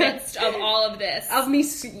 In the midst of all of this. Of me,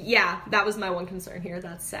 yeah, that was my one concern here.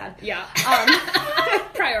 That's sad. Yeah.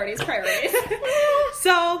 Priorities.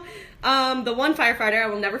 So, the one firefighter, I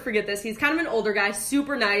will never forget this. He's kind of an older guy,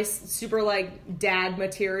 super nice, super, like, dad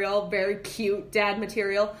material, very cute dad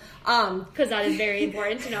material. Because that is very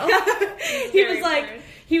important to know.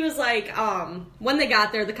 He was like, when they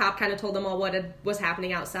got there, the cop kind of told them all what was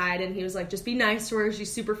happening outside, and he was like, just be nice to her,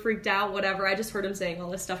 she's super freaked out, whatever. I just heard him saying all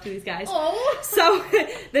this stuff to these guys. Oh. So,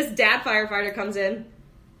 this dad firefighter comes in,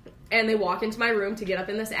 and they walk into my room to get up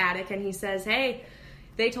in this attic, and he says, hey,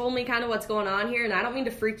 they told me kind of what's going on here, and I don't mean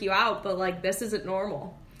to freak you out, but, like, this isn't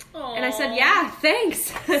normal. Aww. And I said, yeah,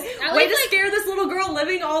 thanks. Way to scare this little girl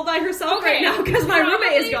living all by herself right now because my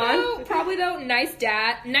roommate is gone. Probably though, nice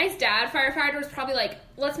dad firefighter is probably like,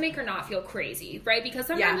 let's make her not feel crazy, right? Because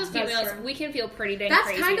sometimes as females, we can feel pretty dang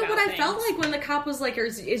crazy. That's kind of what I things. felt like when the cop was like,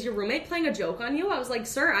 is your roommate playing a joke on you? I was like,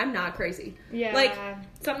 sir, I'm not crazy. Yeah. Like,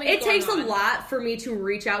 Something's it takes going a on. lot for me to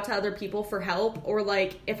reach out to other people for help, or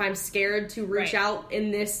like, if I'm scared to reach out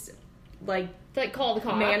in this, like call the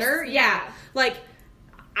cops. manner. Yeah. Like,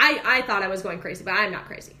 I thought I was going crazy, but I'm not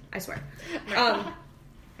crazy. I swear.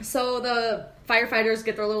 So the firefighters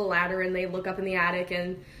get their little ladder and they look up in the attic,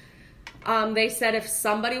 and they said if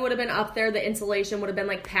somebody would have been up there, the insulation would have been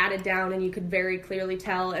like patted down and you could very clearly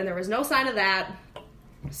tell, and there was no sign of that.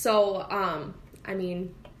 So, I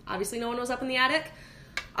mean, obviously no one was up in the attic.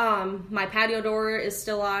 My patio door is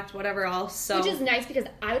still locked, whatever else. So, which is nice because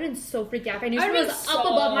I would have been so freaked out if I knew I someone would've was been up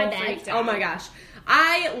so above my bed. freaked out. oh my gosh.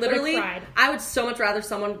 I literally, cried. I would so much rather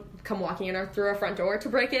someone come walking in or through our front door to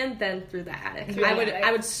break in than through the attic. Yeah.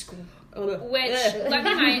 I would scream. Which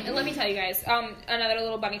let me tell you guys, another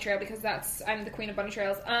little bunny trail, because I'm the queen of bunny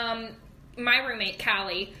trails. My roommate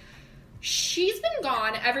Callie, she's been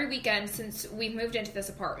gone every weekend since we've moved into this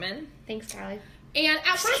apartment. Thanks, Charlie. And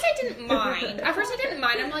at first I didn't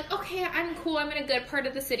mind. I'm like, okay, I'm cool. I'm in a good part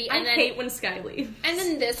of the city. And I hate when Sky leaves. And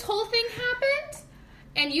then this whole thing happened.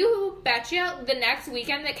 And you betcha, the next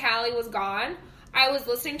weekend that Callie was gone, I was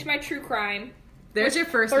listening to my true crime. There's your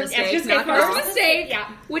first mistake. First mistake.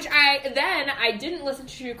 Yeah. Which I didn't listen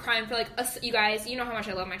to true crime for like you guys. You know how much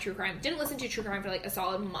I love my true crime. Didn't listen to true crime for like a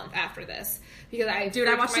solid month after this because I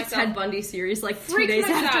watched the Ted Bundy series like 2 days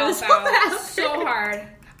myself after this out happened. so hard.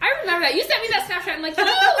 I remember that. You sent me that Snapchat. I'm like, you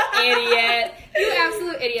idiot. You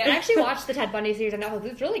absolute idiot. I actually watched the Ted Bundy series on Netflix.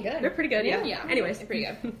 It's really good. They're pretty good, yeah. Yeah. Anyways, It's pretty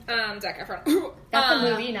good. Zac Efron. That's the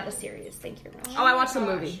movie, not the series. Thank you very much. Oh, I watched the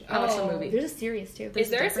movie. There's a series too. Is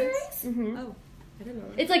there a difference? series? Mm-hmm. Oh, I didn't know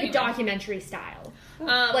that. It's like a documentary style.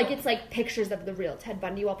 Like it's like pictures of the real Ted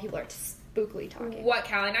Bundy while people are spookily talking. What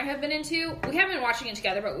Callie and I have been into, we haven't been watching it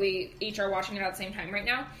together, but we each are watching it at the same time right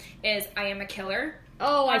now, is I Am a Killer.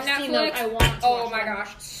 Oh, on I've Netflix. seen those. I want to Oh watch my them.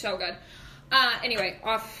 gosh, so good. Anyway,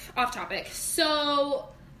 off topic. So,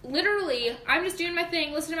 literally, I'm just doing my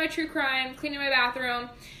thing, listening to my true crime, cleaning my bathroom,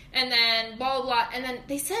 and then blah, blah, blah. And then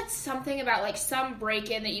they said something about, like, some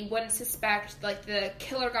break-in that you wouldn't suspect, like, the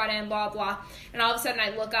killer got in, blah, blah. And all of a sudden, I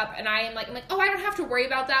look up, and I'm like, oh, I don't have to worry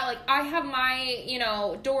about that. Like, I have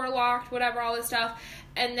my, door locked, whatever, all this stuff.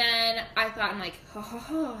 And then I thought, I'm like,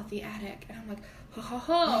 the attic. And I'm like,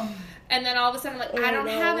 and then all of a sudden I'm like, I don't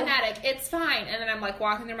have an attic, it's fine. And then I'm like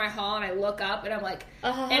walking through my hall and I look up and I'm like,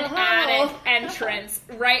 an attic entrance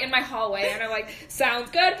right in my hallway, and I'm like,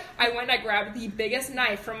 sounds good. I went and I grabbed the biggest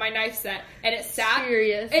knife from my knife set, and it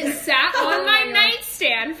sat on my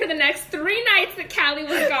nightstand for the next 3 nights that Callie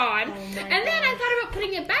was gone. And then I thought about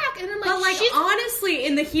putting it back, and I'm like, but like, honestly,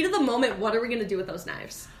 in the heat of the moment, what are we gonna do with those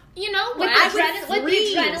knives? You know with what? the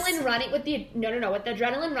adrenaline running, with the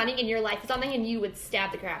adrenaline running in your life or something, and you would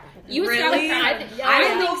stab the crap out of them. You would really? stab the crap. I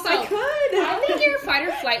don't know if I could. I don't think your fight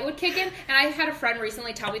or flight would kick in. And I had a friend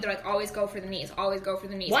recently tell me, they're like, always go for the knees. Always go for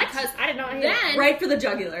the knees. What? Because I did not hear then, right for the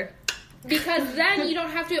jugular. Because then you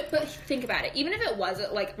don't have to. But think about it. Even if it was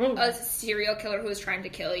like a serial killer who was trying to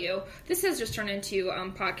kill you, this has just turned into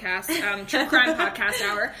podcast, true crime podcast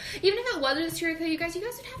hour. Even if it wasn't a serial killer, you guys would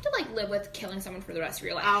have to like live with killing someone for the rest of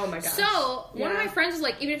your life. Oh my gosh. So one of my friends was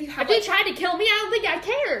like, even if you have, if they tried to kill me, I don't think I'd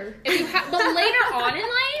care. If you have, but later on in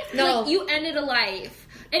life, No. like, you ended a life.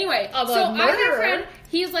 Anyway, Of so a I had a murderer. friend,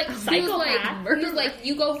 He was like,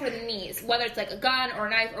 you go for the knees, whether it's like a gun or a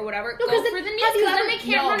knife or whatever. Go for the knees, because then they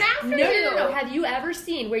can't run after you. No. Have you ever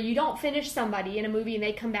seen where you don't finish somebody in a movie and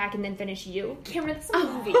they come back and then finish you? Cameron, that's a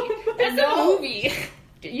movie. That's a movie.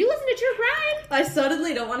 You listen to True Crime? I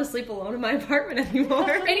suddenly don't want to sleep alone in my apartment anymore.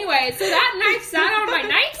 Anyway, so that knife sat on my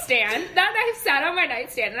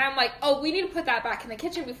nightstand. And I'm like, oh, we need to put that back in the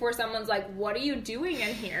kitchen before someone's like, what are you doing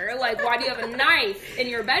in here? Like, why do you have a knife in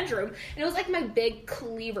your bedroom? And it was like my big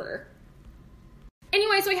cleaver.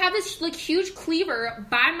 Anyway, so I have this like huge cleaver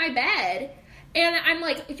by my bed. And I'm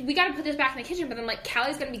like, we got to put this back in the kitchen. But then, like,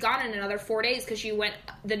 Callie's going to be gone in another 4 days because she went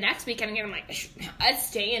the next weekend again. I'm like, it's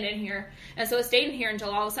staying in here. And so it stayed in here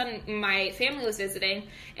until all of a sudden my family was visiting.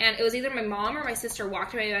 And it was either my mom or my sister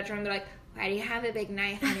walked to my bedroom and they're like, why do you have a big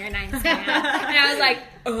knife on your nightstand? And I was like,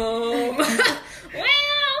 well,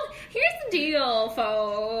 here's the deal,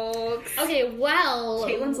 folks. Okay, well...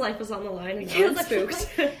 Caitlin's life was on the line and now I'm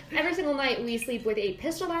spooked. Every single night we sleep with a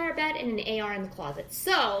pistol by our bed and an AR in the closet.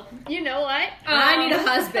 So, you know what? I need a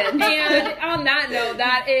husband. And on that note,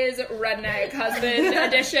 that is redneck husband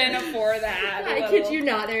edition for that. I kid you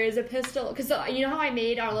not, there is a pistol. Because you know how I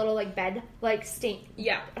made our little, like, bed, like, stain?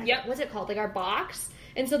 Yeah. Yep. What's it called? Like, our box?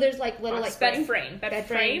 And so there's like little like bed frame.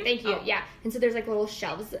 Thank you. Oh. Yeah. And so there's like little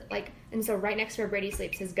shelves that, like, and so right next to where Brady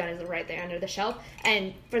sleeps, his gun is right there under the shelf.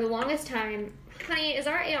 And for the longest time, honey, is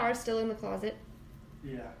our AR still in the closet?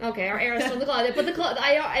 Yeah. Okay, our AR is still in the closet, but the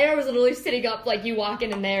AR was literally sitting up, like you walk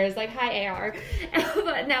in and there is like, hi AR,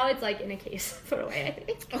 but now it's like in a case put away. I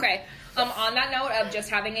think. Okay. On that note of just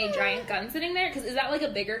having a giant gun sitting there, because is that like a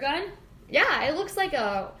bigger gun? Yeah, it looks like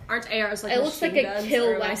a... Aren't ARs like it looks like a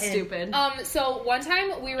kill weapon. Stupid. So one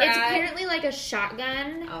time we were It's apparently like a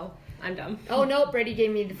shotgun. Oh, I'm dumb. Oh no, Brady gave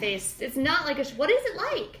me the face. It's not like a... What is it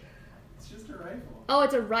like? It's just a rifle. Oh,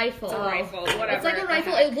 it's a rifle. It's a rifle, whatever. It's like a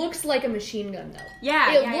rifle. It looks like a machine gun, though.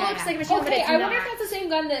 Yeah, It looks like a machine gun, but it's I not. wonder if that's the same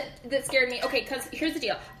gun that scared me. Okay, because here's the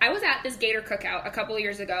deal. I was at this gator cookout a couple of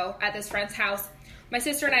years ago at this friend's house. My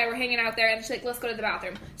sister and I were hanging out there, and she's like, let's go to the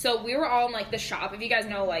bathroom. So we were all in, like, the shop. If you guys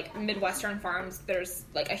know, like, Midwestern farms, there's,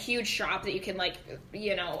 like, a huge shop that you can, like,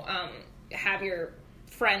 you know, have your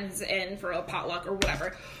friends in for a potluck or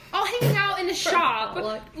whatever. All hanging out in the shop.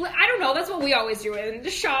 I don't know. That's what we always do in the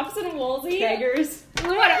shops in Woolsey. Keggers.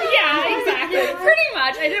 Whatever. Yeah, exactly. Pretty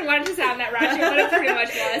much. I didn't want it to sound that ratchet, but it pretty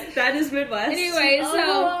much was. That is Midwest. Anyway,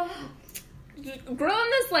 so grilling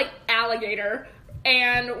this, like, alligator.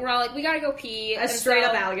 And we're all like, we gotta go pee. A straight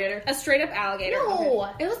up alligator. A straight up alligator. No.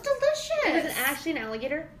 Okay. It was delicious. It was actually an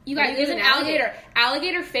alligator? You guys, it was an alligator.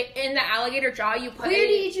 Alligator fit in the alligator jaw. You put Where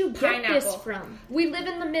did you pineapple. get this from? We live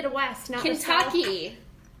in the Midwest, not Kentucky. The South.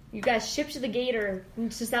 You guys shipped the gator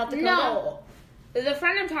to South Dakota? No. The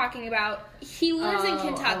friend I'm talking about, he lives in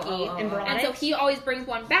Kentucky, and so he always brings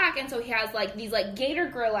one back, and so he has like these like gator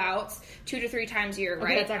grill outs 2 to 3 times a year,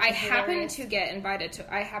 right? Okay, I happen to get invited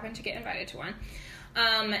to one.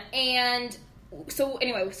 And so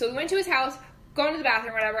anyway, so we went to his house, going to the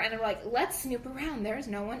bathroom, whatever, and they're like, let's snoop around. There's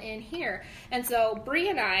no one in here. And so Bree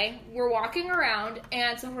and I were walking around,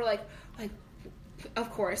 and so we're like,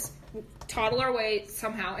 of course, toddle our way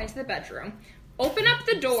somehow into the bedroom. Open up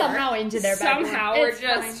the door. Somehow into their bedroom. Somehow we're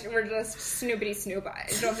just snoopity snoop. I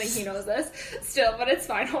don't think he knows this still, but it's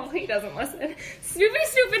fine. Hopefully he doesn't listen. Snoopity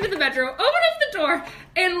snoop into the bedroom. Open up the door,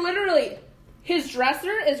 and literally, his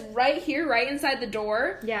dresser is right here, right inside the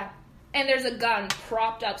door. Yeah. And there's a gun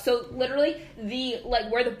propped up. So literally, the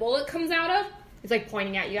like where the bullet comes out of, it's like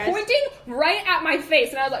pointing at you guys. Pointing right at my face,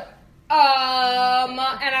 and I was like,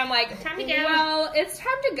 and I'm like, time to go. Well, it's time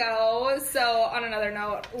to go. So on another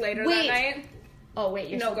note, later that night. Oh wait,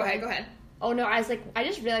 you're no. Go ahead. Oh no, I was like, I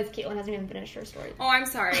just realized Caitlyn hasn't even finished her story. Oh, I'm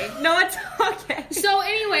sorry. No, it's okay. So,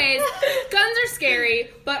 anyways, guns are scary,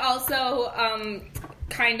 but also,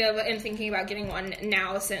 kind of am thinking about getting one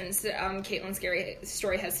now since Caitlin's scary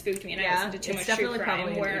story has spooked me and I listened to too much true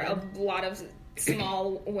crime where a lot of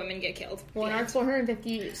small women get killed. Well, in our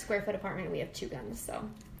 450 square foot apartment, we have 2 guns, so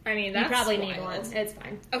I mean that's you probably wild. need one. It's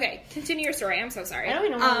fine. Okay, continue your story. I'm so sorry. I don't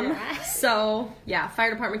even know where you're at. So yeah,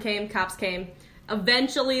 fire department came, cops came.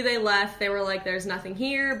 Eventually they left. They were like, there's nothing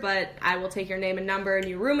here, but I will take your name and number and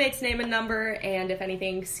your roommate's name and number, and if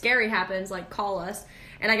anything scary happens, like, call us.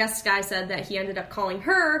 And I guess Sky said that he ended up calling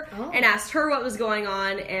her and asked her what was going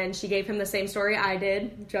on, and she gave him the same story I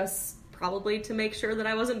did, just probably to make sure that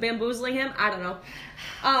I wasn't bamboozling him. I don't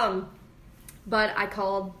know. But I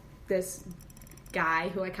called this guy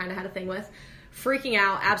who I kind of had a thing with, freaking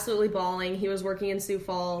out, absolutely bawling. He was working in Sioux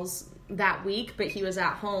Falls that week, but he was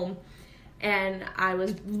at home. And I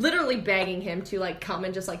was literally begging him to, like, come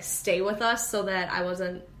and just, like, stay with us so that I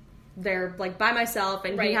wasn't there like by myself,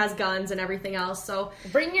 and he has guns and everything else. So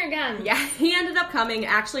bring your guns. Yeah, he ended up coming,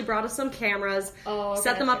 actually brought us some cameras,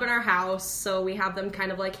 set them up in our house, so we have them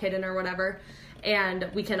kind of like hidden or whatever. And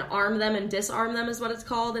we can arm them and disarm them is what it's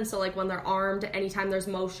called. And so like when they're armed, anytime there's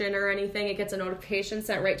motion or anything, it gets a notification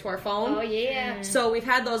sent right to our phone. Oh yeah. So we've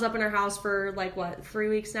had those up in our house for like 3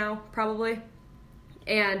 weeks now, probably.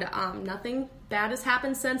 And nothing bad has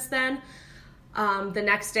happened since then. The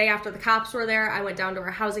next day after the cops were there, I went down to our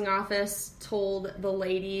housing office, told the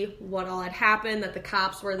lady what all had happened, that the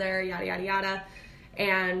cops were there, yada yada yada,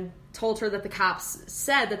 and told her that the cops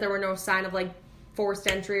said that there were no sign of like forced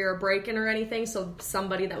entry or break-in or anything, so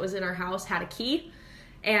somebody that was in our house had a key.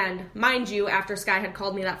 And mind you, after Sky had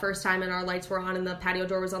called me that first time and our lights were on and the patio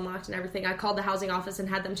door was unlocked and everything, I called the housing office and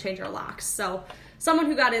had them change our locks. So someone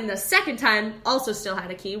who got in the second time also still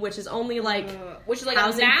had a key, which is only like housing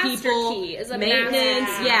a master people, key, is a maintenance,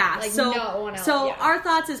 master. Like so no one else. Our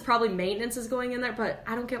thoughts is probably maintenance is going in there, but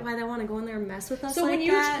I don't get why they want to go in there and mess with us. So like when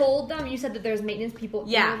you that. told them, you said that there's maintenance people.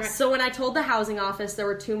 Yeah. So when I told the housing office, there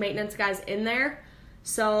were 2 maintenance guys in there.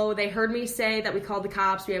 So they heard me say that we called the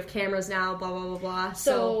cops, we have cameras now, blah, blah, blah, blah.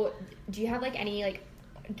 So do you have, like, any, like,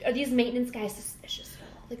 are these maintenance guys suspicious at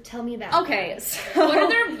all? Like, tell me about okay, them. so... What are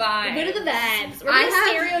their vibes? What are the vibes? We're going to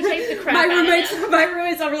stereotype the crap my out roommates, of them. my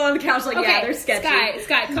roommates over on the couch like, yeah, they're sketchy.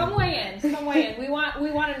 Sky, come weigh in. Come weigh in. We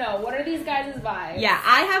want to know, what are these guys' vibes?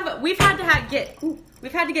 Yeah, we've had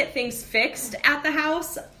to get things fixed at the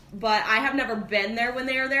house, but I have never been there when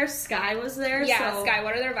they were there. Sky was there. Yeah, so. Sky,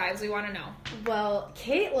 what are their vibes? We want to know. Well,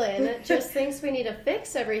 Caitlyn just thinks we need to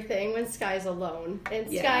fix everything when Sky's alone. And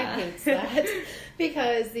Sky hates that.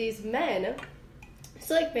 Because these men,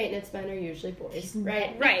 so like maintenance men are usually boys,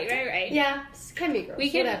 right? Right. Yeah, can be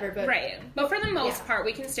girls, whatever. But right. But for the most part,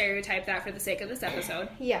 we can stereotype that for the sake of this episode.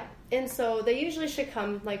 Yeah. And so they usually should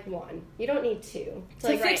come like 1. You don't need 2.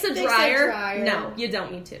 To fix a dryer? No, you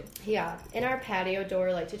don't need 2. Yeah. In our patio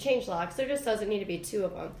door, like to change locks, there just doesn't need to be 2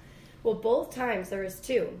 of them. Well, both times there was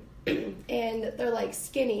 2. And they're like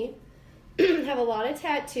skinny, have a lot of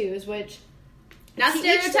tattoos, which... Not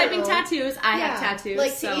stereotyping tattoos. I have tattoos.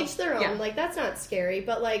 Like, to each their own. Yeah. Like, that's not scary.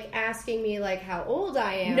 But, like, asking me, like, how old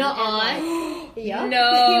I am. Yep.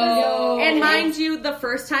 No. And mind you, the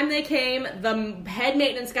first time they came, the head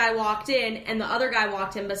maintenance guy walked in, and the other guy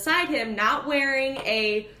walked in beside him, not wearing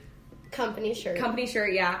a... company shirt,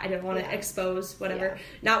 yeah. I didn't want to expose, whatever. Yeah.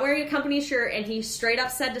 Not wearing a company shirt, and he straight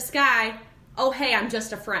up said to Sky, "Oh, hey, I'm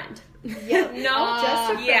just a friend." Yep. No,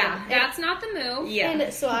 just a friend. Yeah, that's not the move. Yeah.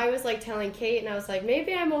 And so I was like telling Kate, and I was like,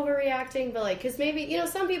 maybe I'm overreacting, but like, because maybe, you know,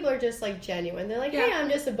 some people are just like genuine. They're like, hey, I'm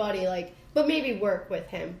just a buddy, like, but maybe work with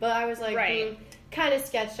him. But I was like, kind of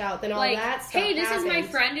sketched out. Then all like, that stuff hey, this happened. is my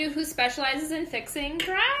friend who specializes in fixing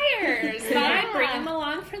dryers. Thought I'd bring him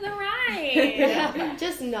along for the ride. Yeah,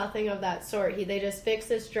 just nothing of that sort. They just fixed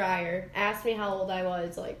this dryer, asked me how old I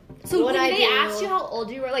was, like, so what when I they do. asked you how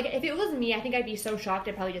old you were, like, if it was me, I think I'd be so shocked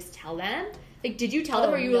I'd probably just tell them. Like, did you tell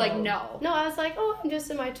them, or you were like, no? No, I was like, oh, I'm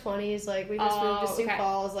just in my 20s. Like, we just moved to Sioux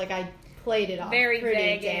Falls. Like, I played it off. Very pretty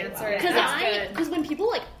vague damn answer. Well. Because when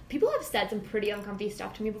people have said some pretty uncomfy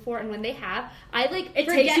stuff to me before, and when they have, I like it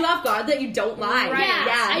takes you off guard that you don't lie. Right.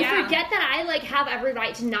 Yeah. I forget that I like have every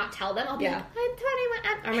right to not tell them. I'll be like, I'm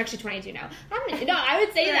 21. I'm actually 22 now. I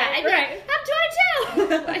would say that. I'd be like,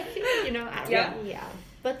 I'm 22. Like, you know, I don't know. Yeah.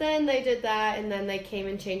 But then they did that, and then they came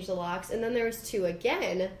and changed the locks, and then there was 2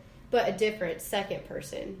 again. But a different second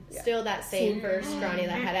person. Yeah. Still that same first scrawny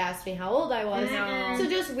that had asked me how old I was. No. So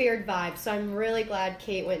just weird vibes. So I'm really glad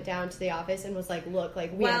Kate went down to the office and was like, look,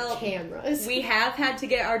 like, we have cameras. We have had to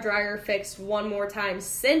get our dryer fixed one more time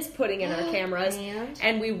since putting in our cameras.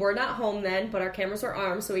 And we were not home then, but our cameras were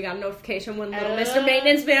armed, so we got a notification when little Mr.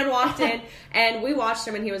 Maintenance Man walked in. And we watched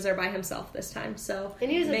him, and he was there by himself this time. So and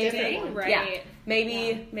he was a different one. Right. Yeah.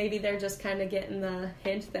 Maybe they're just kind of getting the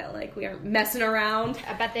hint that, like, we aren't messing around.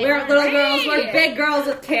 I bet they we're little girls. We're big girls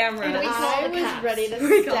with cameras. And I was ready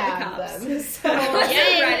to stab them. So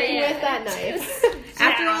ready with that knife.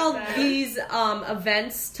 After all these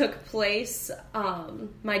events took place,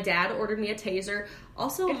 my dad ordered me a taser.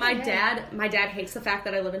 Also, my dad hates the fact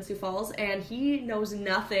that I live in Sioux Falls, and he knows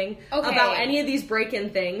nothing about any of these break-in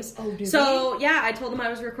things. Oh, so, I told him I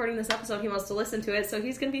was recording this episode. He wants to listen to it, so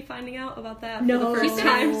he's going to be finding out about that for the first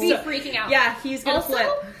time. He's going to be freaking out. Yeah, he's going to flip.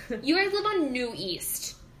 You guys live on New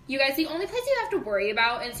East. You guys, the only place you have to worry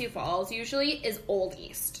about in Sioux Falls usually is Old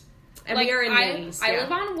East. And we are in New East. I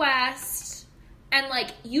live on West, and, like,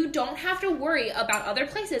 you don't have to worry about other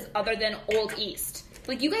places other than Old East.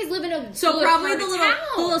 Like, you guys live in a probably the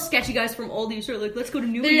little sketchy guys from Old East are like, let's go to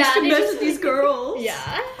New East and mess with these girls.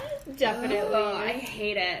 Yeah. Definitely. Oh, I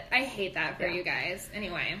hate it. I hate that for you guys.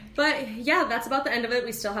 Anyway. But yeah, that's about the end of it.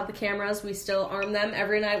 We still have the cameras. We still arm them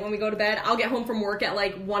every night when we go to bed. I'll get home from work at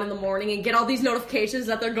like 1 a.m. and get all these notifications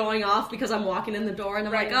that they're going off because I'm walking in the door and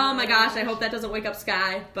I'm like, oh my gosh, I hope that doesn't wake up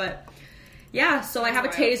Sky. But yeah, so I have a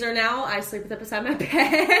taser now. I sleep with it beside my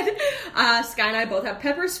bed. Sky and I both have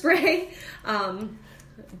pepper spray. I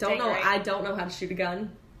don't know how to shoot a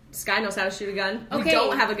gun. Sky knows how to shoot a gun. Okay. We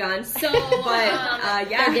don't have a gun. So, but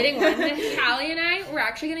yeah. They're getting one. Callie and I, we're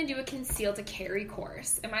actually going to do a conceal to carry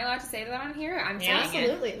course. Am I allowed to say that on here? I'm saying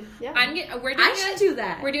absolutely. Yeah. I should do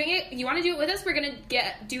that. We're doing it. You want to do it with us? We're going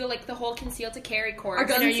to do like the whole conceal to carry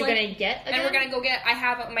course. And are you going to get a gun? And we're going to go get, I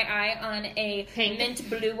have my eye on a mint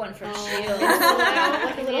blue one from Shields.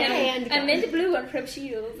 Like a little handgun. A mint blue one from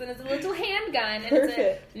Shields. And it's a little handgun. And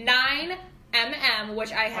Perfect. It's a 9mm,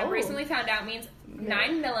 which I have recently found out means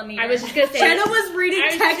 9mm. I was just gonna say. Jenna was reading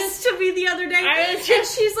text to me the other day, and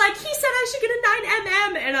she's like, "He said I should get a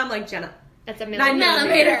 9mm," and I'm like, "Jenna, that's a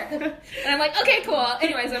 9mm." And I'm like, "Okay, cool."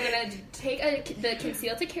 Anyways, I'm gonna take the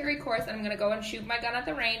conceal to carry course, and I'm gonna go and shoot my gun at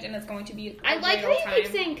the range, and it's going to be. I like how you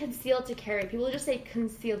keep saying concealed to carry. People just say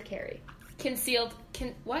concealed carry.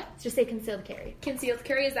 What? Just say concealed carry. Concealed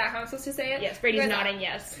carry, is that how I'm supposed to say it? Yes, Brady's nodding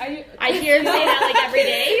yes. I hear him say that like every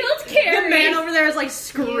day. Concealed carry. The man over there is like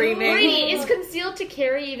screaming. Brady, is concealed to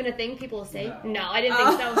carry even a thing people say? No, I didn't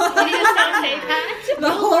think so. You just don't say that. The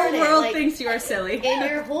whole world thinks you are silly. In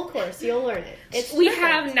your whole course, you'll learn it. We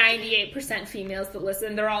have 98% females that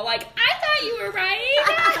listen. They're all like, I thought you were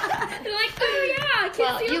right. They're like, oh yeah,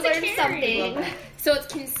 concealed you learned something. So it's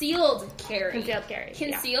concealed carry. Concealed carry.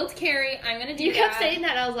 Concealed carry. I'm going to do You that. kept saying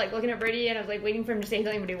that. I was like looking at Brady and I was like waiting for him to say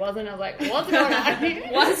something, but he wasn't. I was like, what's going on here?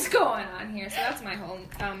 What's going on here? So that's my whole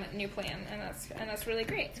new plan, and that's really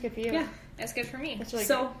great. It's good for you. Yeah. That's good for me. That's really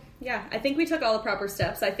so, yeah, I think we took all the proper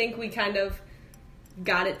steps. I think we kind of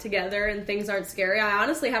got it together and things aren't scary. I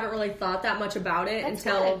honestly haven't really thought that much about it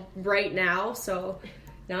until right now, so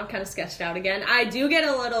now I'm kind of sketched out again. I do get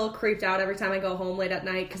a little creeped out every time I go home late at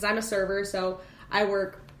night because I'm a server, so I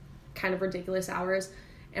work kind of ridiculous hours,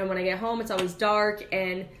 and when I get home it's always dark,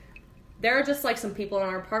 and there are just like some people in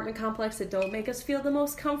our apartment complex that don't make us feel the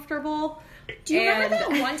most comfortable. Do you remember that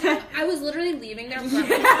one time I was literally leaving their apartment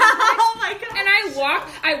oh my god. and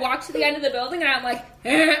I walked to the end of the building and I'm like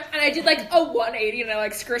and I did like a 180 and I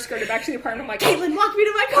like skirted back to the apartment. I'm like, Caitlyn, walk me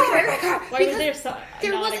to my car. Why was there was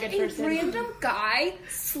a good a person? random guy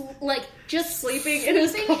just sleeping in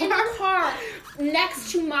his car. in the car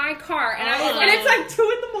next to my car, and I was like, and it's like 2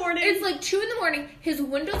 a.m. It's like 2 a.m. His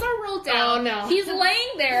windows are rolled down. Oh no. He's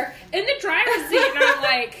laying there in the driver's seat, and I'm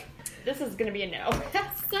like, this is gonna be a no.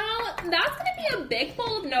 So that's gonna be a big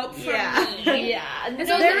bold nope for me. Yeah. And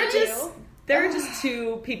so there are just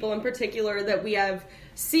 2 people in particular that we have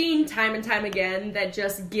seen time and time again that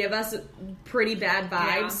just give us pretty bad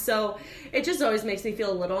vibes. Yeah. So it just always makes me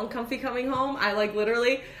feel a little uncomfy coming home. I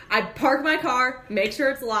park my car, make sure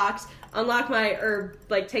it's locked,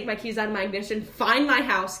 take my keys out of my ignition, find my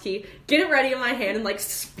house key, get it ready in my hand, and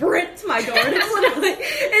sprint to my door. And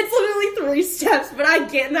it's literally 3 steps, but I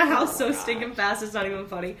get in the house so stinking fast, it's not even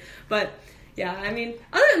funny. But yeah, I mean,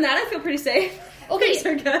 other than that, I feel pretty safe. Okay, Things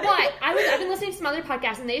are good. But I've been listening to some other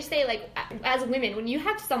podcasts, and they say, as women, when you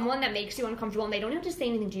have someone that makes you uncomfortable, and they don't have to say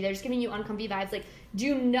anything to you, they're just giving you uncomfy vibes,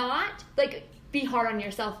 do not, be hard on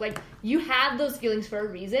yourself. You have those feelings for a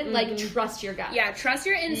reason. Trust your gut. Yeah, trust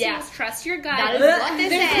your instincts, trust your gut. That is what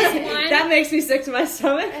this is. That makes me sick to my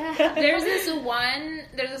stomach. There's this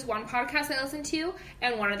one podcast I listen to,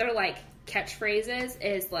 and one of their, catchphrases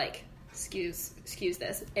is, excuse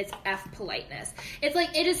this, it's F politeness. It's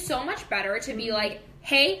it is so much better to be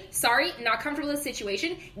hey, sorry, not comfortable in this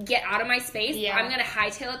situation, get out of my space, I'm gonna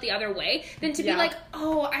hightail it the other way, than to be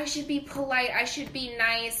oh, I should be polite, I should be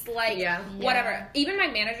nice, whatever. Even my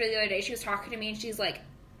manager the other day, she was talking to me and she's like,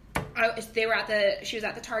 she was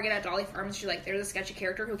at the Target at Dolly Farms. She's like, there's a sketchy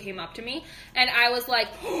character who came up to me, and I was like,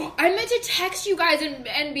 oh, I meant to text you guys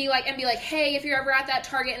and be like, hey, if you're ever at that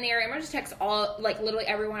Target in the area, I'm gonna just text all literally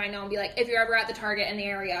everyone I know and be like, if you're ever at the Target in the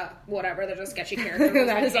area, whatever, there's a sketchy character.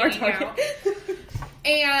 That is our Target.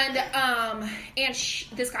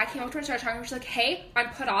 This guy came up to her and started talking to her. She's like, hey, I'm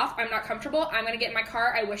put off, I'm not comfortable, I'm gonna get in my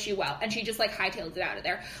car, I wish you well. And she just hightailed it out of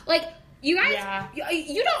there. You guys,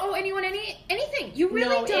 you don't owe anyone anything. You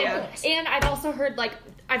really don't. Yeah. And I've also heard,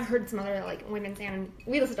 I've heard some other, women say, and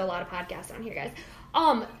we listen to a lot of podcasts on here, guys.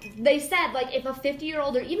 They said, if a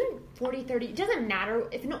 50-year-old or even 40, 30, it doesn't matter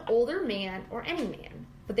if an older man or any man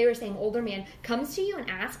but they were saying older man comes to you and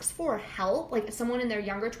asks for help, like someone in their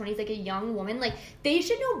younger 20s, like a young woman, like they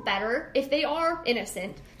should know better if they are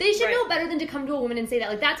innocent. They should know better than to come to a woman and say that.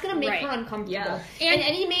 Like that's gonna make her uncomfortable. Yeah. And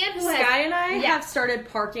any man who Sky and I have started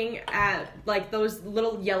parking at like those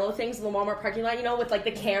little yellow things in the Walmart parking lot, you know, with like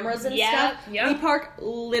the cameras and stuff. Yep. We park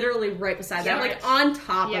literally right beside that, like on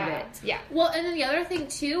top of it. Yeah. Well, and then the other thing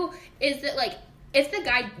too is that like, if the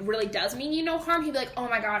guy really does mean you no harm, he'd be like, oh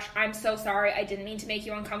my gosh, I'm so sorry. I didn't mean to make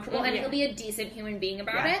you uncomfortable. And he'll be a decent human being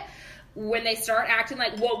about it. When they start acting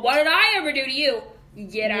like, well, what did I ever do to you?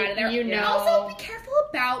 Get out of there. You know. Also, be careful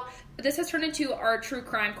about, this has turned into our True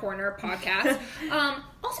Crime Corner podcast.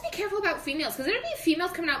 Also be careful about females, because there'll be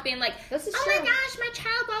females coming out being like, this is oh true. my gosh, my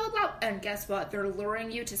child, blah, blah, blah. And guess what? They're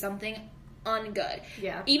luring you to something ungood.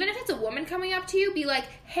 Yeah. Even if it's a woman coming up to you, be like,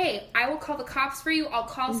 hey, I will call the cops for you. I'll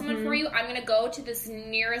call someone for you. I'm going to go to this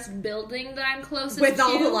nearest building that I'm closest to. With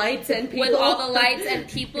all the lights and people. With all the lights and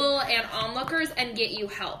people and onlookers, and get you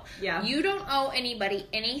help. Yeah. You don't owe anybody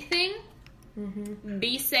anything.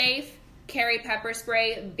 Be safe. Carry pepper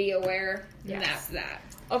spray. Be aware. And that's that.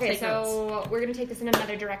 Okay, Take so we're going to take this in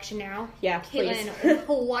another direction now. Yeah, Caitlyn,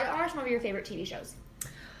 what are some of your favorite TV shows?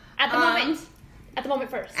 At the moment. At the moment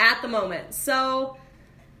first. At the moment. So,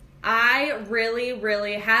 I really,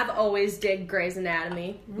 really have always digged Grey's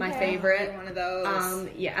Anatomy. My favorite. You're one of those.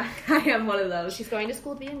 Yeah, I am one of those. She's going to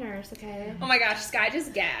school to be a nurse, okay? Oh my gosh, Sky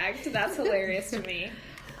just gagged. That's hilarious to me.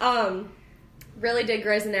 Really dig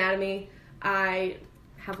Grey's Anatomy. I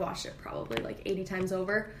have watched it probably like 80 times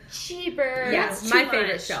over. Cheaper. Yeah, That's my too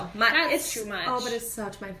favorite much. show. That's too much. Oh, but it's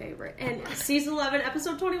such my favorite. And season 11,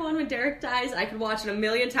 episode 21, when Derek dies, I could watch it a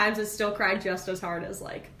million times and still cry just as hard as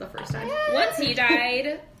like the first time. Once he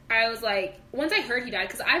died, I was like, once I heard he died,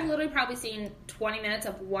 because I've literally probably seen 20 minutes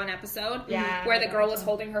of one episode where the girl was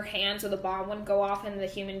holding her hand so the bomb wouldn't go off into the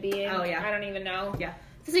human being. Oh, yeah. I don't even know. Yeah.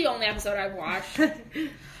 This is the only episode I've watched.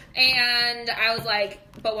 And I was like,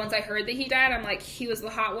 but once I heard that he died, I'm like, he was the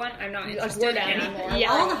hot one. I'm not interested anymore.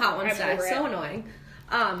 Yeah. All the hot ones I'm die. over So it. annoying.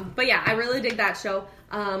 But yeah, I really dig that show.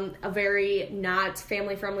 A very not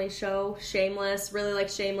family friendly show. Shameless. Really like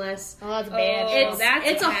Shameless. Oh, that's a bad show.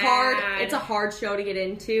 It's a hard show to get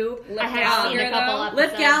into. I have seen a couple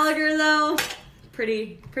episodes. Liv Gallagher though,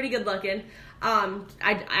 pretty good looking.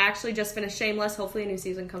 I actually just finished Shameless. Hopefully a new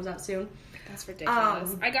season comes out soon. That's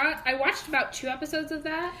ridiculous. I watched about 2 episodes of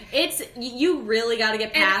that. It's, you really got to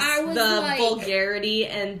get past the like, vulgarity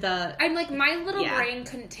and the... I'm like, my little brain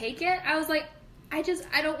couldn't take it. I was like, I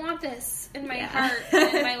don't want this in my heart,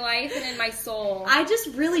 and in my life, and in my soul. I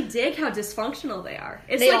just really dig how dysfunctional they are.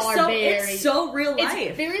 It's They like are so very, it's so real life.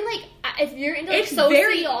 It's very like, if you're into like It's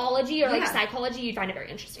very- sociology or like psychology, you'd find it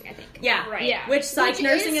very interesting, I think. Yeah, Right. Yeah. Which psych Which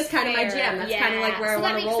nursing is is kind of my fair. jam. That's kind of like where So I that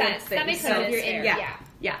want to makes roll sense. with things. That makes So sense if you're in,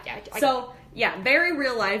 yeah. So very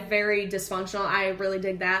real life, very dysfunctional. I really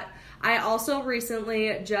dig that. I also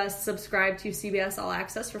recently just subscribed to CBS All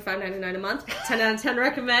Access for $5.99 a month. 10 out of 10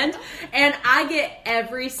 recommend. And I get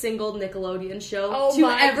every single Nickelodeon show to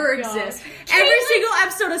ever exist. Every single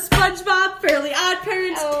episode of SpongeBob, Fairly Odd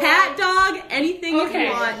Parents, Cat Dog, anything you want.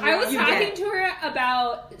 I was you talking get. to her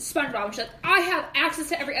about SpongeBob, and she's like, I have access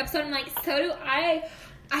to every episode. I'm like, so do I.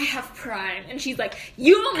 I have Prime. And she's like,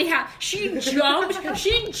 you only have... She jumped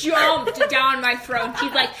down my throat.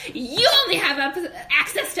 She's like, you only have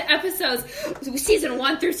access to episodes season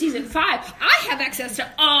 1 through season 5. I have access to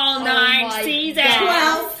all 9 seasons.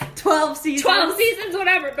 12 seasons. 12 seasons,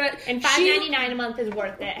 whatever. But And $5.99 a month is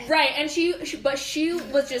worth it. Right, and she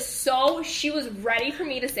was just so... She was ready for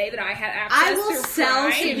me to say that I had access I will through sell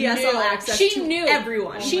Prime. CBS All Access to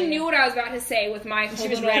everyone. She knew what I was about to say with my... She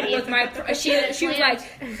was ready. With my... She was like...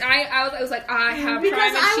 I was like, I have because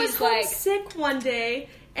Prime, and I she's was like... sick one day,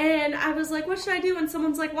 and I was like, what should I do? And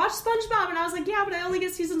someone's like, watch SpongeBob. And I was like, yeah, but I only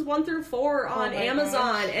get seasons 1 through 4 on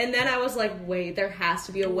Amazon. gosh. And then I was like, wait, there has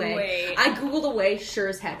to be a way. Wait. I Googled a way. Sure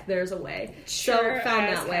as heck, there's a way. So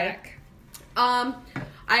found that way.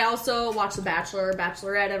 I also watch The Bachelor,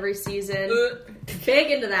 Bachelorette every season.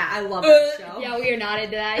 Big into that. I love that show. Yeah, we are not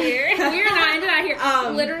into that here. We're not into that here.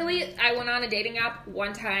 Literally, I went on a dating app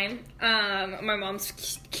one time. My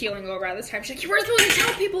mom's keeling over at this time. She's like, you weren't supposed to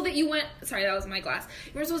tell people that you went... Sorry, that was my glass.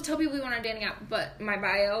 You weren't supposed to tell people you went on a dating app. But my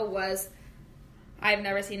bio was... I've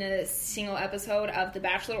never seen a single episode of The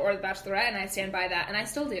Bachelor or The Bachelorette, and I stand by that. And I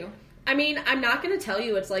still do. I mean, I'm not going to tell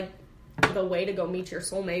you it's like the way to go meet your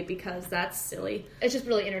soulmate because that's silly. It's just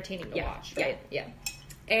really entertaining to watch, right? Yeah.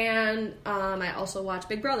 And I also watch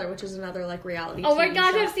Big Brother, which is another like reality. Oh my TV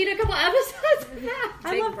gosh, show. I've seen a couple episodes of that.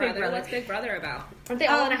 I love Big Brother. What's Big Brother about? Aren't they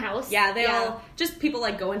all in a house? Yeah, they all just people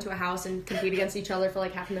like go into a house and compete against each other for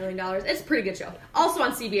like $500,000. It's a pretty good show. Also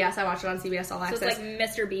on CBS, I watch it on CBS All So Access. it's like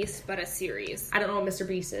Mr. Beast, but a series. I don't know what Mr.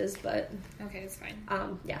 Beast is, but Okay, it's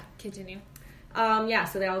fine. yeah. Continue. Yeah,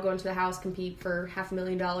 so they all go into the house, compete for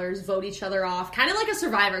 $500,000, vote each other off, kind of like a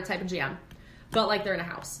Survivor type of jam, but like they're in a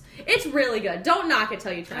house. It's really good. Don't knock it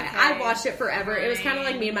till you try it. Okay. I watched it forever. It was kind of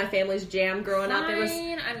like me and my family's jam growing up. It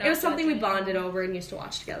was something we bonded over and used to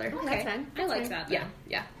watch together. Oh, that's fun. I like fun. that. Yeah,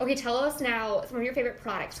 yeah. Okay, tell us now some of your favorite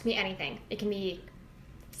products. It can be anything. It can be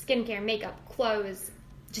skincare, makeup, clothes,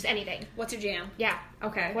 just anything. What's your jam? Yeah.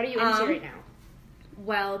 Okay. What are you into right now?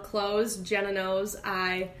 Well, clothes. Jenna knows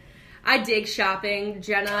I dig shopping.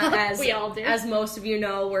 Jenna, as We all do. as most of you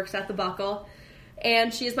know, works at the Buckle.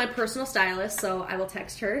 And she is my personal stylist, so I will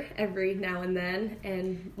text her every now and then.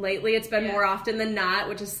 And lately it's been more often than not,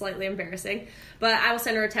 which is slightly embarrassing. But I will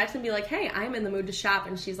send her a text and be like, hey, I'm in the mood to shop.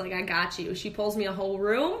 And she's like, I got you. She pulls me a whole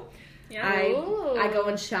room. Yeah. I go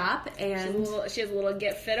and shop, and She has a little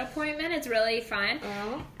get fit appointment. It's really fun.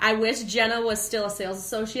 Oh. I wish Jenna was still a sales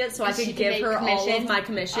associate so I She could could give make her all commission. of my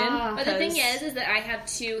commission. But the thing 'cause- is that I have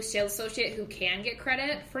 2 sales associates who can get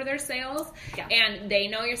credit for their sales, Yeah. and they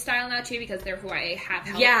know your style now too because they're who I have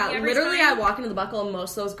helped. yeah, me every literally time. I walk into the Buckle and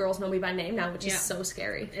most of those girls know me by name now, which Yeah. is so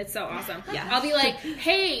scary. It's so awesome. Yeah. I'll be like,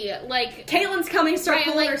 hey, like. Caitlyn's coming, start Right,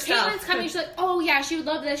 pulling like her stuff. Caitlin's coming. She's like, "Oh yeah, she would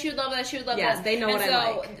love this. She would love that. She would love Yeah, this." they know and what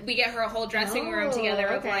I so like. we get her a whole dressing room together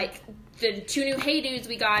of okay. like the 2 new Hey Dudes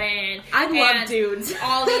we got in. I love and dudes.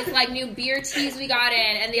 all these like new beer teas we got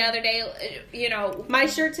in, and the other day, you know, My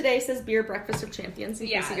shirt today says Beer Breakfast of Champions, in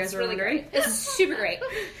yeah, case you guys it's are really wondering. great. It's super great.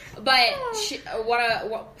 But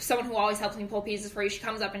someone who always helps me pull pieces for you, she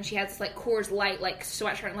comes up and she has this like Coors Light like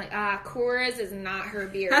sweatshirt. I'm like, Coors is not her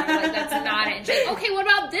beer. I'm like, that's not it. And she's like, okay, what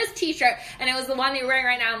about this t-shirt? And it was the one that you're wearing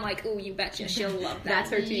right now. I'm like, ooh, you betcha, she'll love that. That's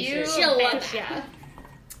her t-shirt. She'll love that. Yeah.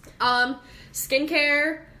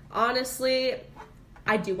 Skincare, honestly,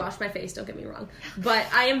 I do wash my face, don't get me wrong. But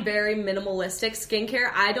I am very minimalistic.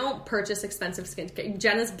 Skincare, I don't purchase expensive skincare.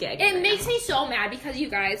 Jenna's gagging. It right makes now. me so mad because you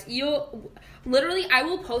guys, literally, I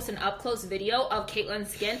will post an up close video of Caitlyn's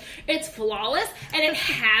skin. It's flawless, and it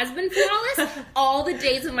has been flawless all the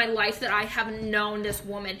days of my life that I have known this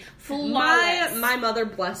woman. Flawless. My mother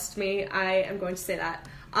blessed me. I am going to say that.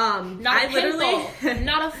 Not I a pimple, literally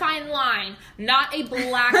not a fine line, not a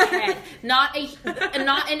blackhead, not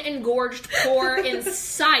an engorged pore in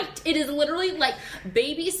sight. It is literally like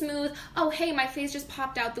baby smooth. Oh, hey, my face just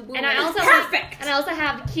popped out the womb. And I also perfect.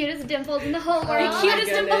 have the cutest dimples in the whole world. The Oh cutest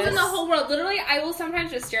my dimples in goodness. the whole world. Literally, I will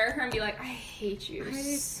sometimes just stare at her and be like, I hate you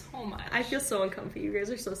so much. I feel so uncomfy. You guys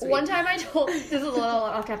are so sweet. One time I told, this is a little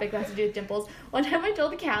off topic, but has to do with dimples. One time I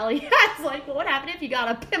told Callie, I was like, well, what happened if you got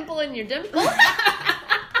a pimple in your dimple?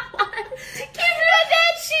 Kendra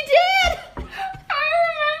did, she did! I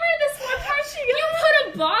remember this one part. You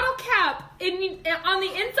put a bottle cap on the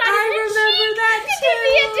inside I of your remember cheek that to give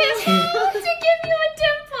me a dimple. To give you a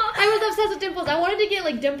dimple. I was obsessed with dimples. I wanted to get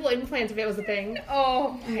like dimple implants if it was a thing.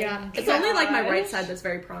 Oh, Yeah. It's only like my right side that's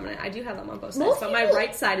very prominent. I do have them on both sides, Most but my people-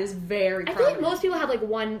 right side is very I feel prominent. like most people have like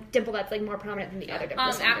one dimple that's like more prominent than the other dimple.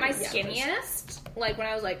 At my Yeah, skinniest, like when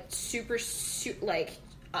I was like super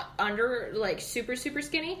under like super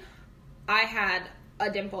skinny, I had a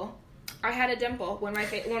dimple. When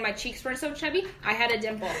my cheeks were so chubby. I had a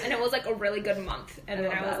dimple, and it was like a really good month. And I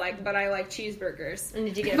then love I was that. like, but I like cheeseburgers. And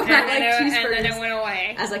did you get But a I like and then cheeseburgers. it went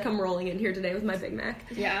away. As I come rolling in here today with my Big Mac.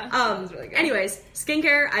 Yeah, it was really good. Anyways,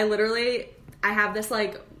 skincare, I have this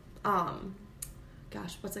like,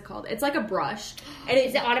 gosh, what's it called? It's like a brush. And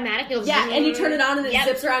Is it automatic? You'll yeah, and you turn it on and it Yep.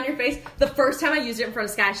 zips around your face. The first time I used it in front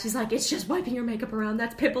of Sky, she's like, it's just wiping your makeup around.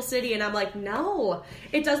 That's Pimple City. And I'm like, no,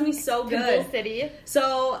 it does me so good. Pimple City.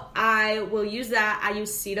 So I will use that. I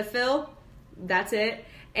use Cetaphil. That's it.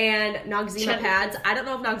 And Noxzema pads. I don't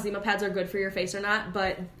know if Noxzema pads are good for your face or not,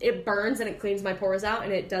 but it burns and it cleans my pores out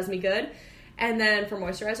and it does me good. And then for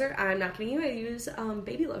moisturizer, I'm not kidding you, I use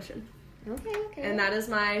baby lotion. Okay. And that is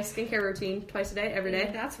my skincare routine twice a day, every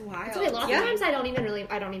day. That's wild. That's okay. Lots Yeah. of times I don't even really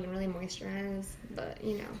moisturize, but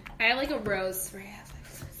you know. I have like a rose spray.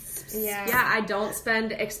 Yeah. Yeah, I don't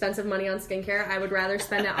spend expensive money on skincare. I would rather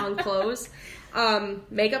spend it on clothes.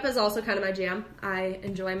 Makeup is also kind of my jam. I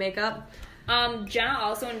enjoy makeup. Jenna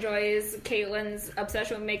also enjoys Caitlyn's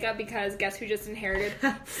obsession with makeup because guess who just inherited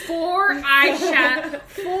 4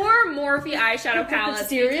 Morphe eyeshadow palettes.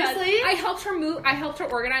 Seriously? I helped her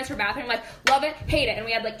organize her bathroom. Like, love it, hate it. And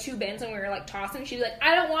we had like 2 bins and we were like tossing. She'd be like,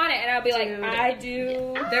 I don't want it. And I'd be like, I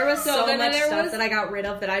do. There was so then much there stuff was that I got rid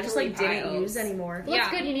of that I just like 3 didn't piles. use anymore. Well,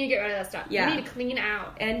 that's Yeah. good. You need to get rid of that stuff. Yeah. You need to clean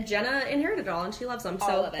out. And Jenna inherited it all, and she loves them, so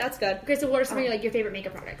All of it. that's good. Okay, so what are some of your, like, your favorite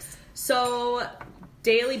makeup products? So,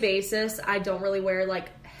 daily basis, I don't really wear like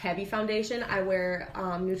heavy foundation. I wear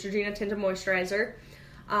Neutrogena tinted moisturizer.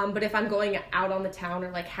 But if I'm going out on the town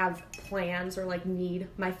or like have plans or like need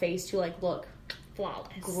my face to like look Flawless.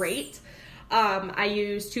 great, I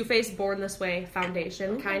use Too Faced Born This Way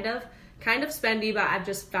foundation. Kind of spendy, but I've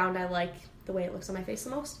just found I like the way it looks on my face the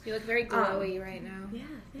most. You look very glowy right now. Yeah,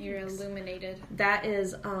 You're illuminated. that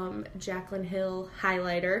is Jaclyn Hill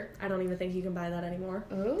highlighter. I don't even think you can buy that anymore.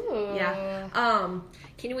 Ooh. Yeah.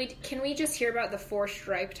 Can we just hear about the 4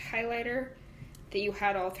 striped highlighter that you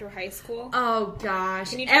had all through high school? Oh gosh.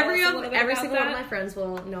 Can you tell us a little bit every about single one of that? my friends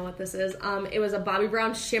will know what this is. It was a Bobbi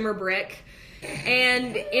Brown shimmer brick.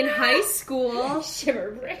 And in high school,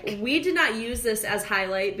 Shimmer brick. we did not use this as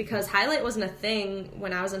highlight because highlight wasn't a thing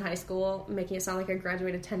when I was in high school, making it sound like I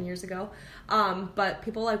graduated 10 years ago. But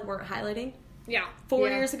people like weren't highlighting Yeah. 4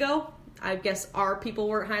 Yeah. years ago. I guess our people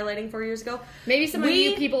weren't highlighting 4 years ago. Maybe some of We-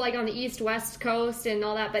 you people like on the East, West Coast and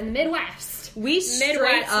all that, but in the Midwest. We straight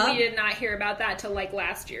Midwest, up we did not hear about that till like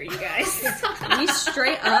last year, you guys. we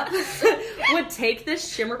straight up would take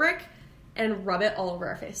this shimmer brick and rub it all over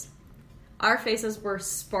our face. Our faces were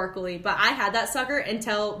sparkly, but I had that sucker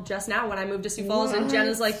until just now when I moved to Sioux Falls, and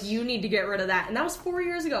Jenna's like, you need to get rid of that. And that was 4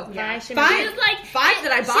 years ago. Yeah, shimmer Five, brick. like- five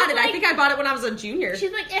that I bought she's it. like- I think I bought it when I was a junior.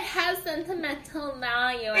 She's like, it has sentimental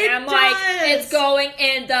value. And It I'm like, does. it's going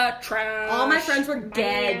in the trash. All my friends were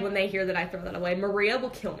gagged Maria. when they hear that I throw that away. Maria will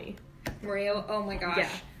kill me. Mario, oh my gosh. Yeah.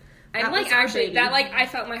 I'm That like was our actually baby. that like I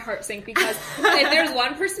felt my heart sink because if there's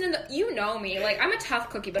one person in the you know me like I'm a tough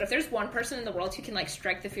cookie, but if there's one person in the world who can like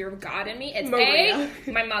strike the fear of God in me, it's Maria.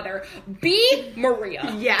 A, my mother, B,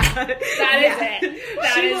 Maria. Yeah. That is it.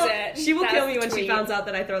 That is it. She will That's kill me when she tweet. finds out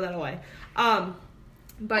that I throw that away.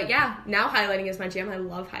 But yeah, now highlighting is my jam. I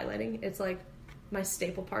love highlighting. It's like my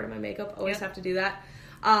staple part of my makeup. Always Yep. have to do that.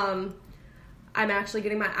 I'm actually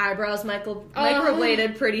getting my eyebrows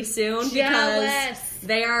microbladed pretty soon because Jealous.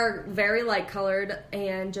 they are very light colored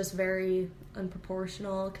and just very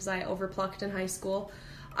unproportional because I overplucked in high school.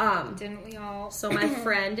 Didn't we all? So my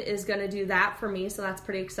friend is going to do that for me, so that's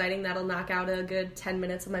pretty exciting. That'll knock out a good 10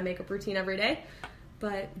 minutes of my makeup routine every day.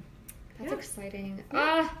 But That's exciting.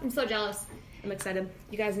 I'm so jealous. I'm excited.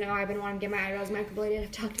 You guys know I've been wanting to get my eyebrows microbladed.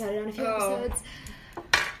 I've talked about it on a few Oh. episodes.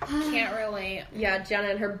 Can't relate. Yeah, Jenna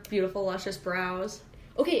and her beautiful, luscious brows.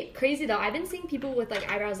 Okay, crazy though. I've been seeing people with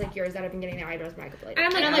like eyebrows like yours that have been getting their eyebrows microbladed. And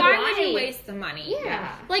I'm like, why would you waste the money?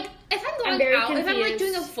 Yeah. Like, if I'm I'm going very out, if I'm like confused.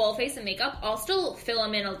 doing a full face of makeup, I'll still fill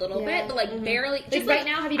them in a little Yeah. bit, but like barely. Like Just right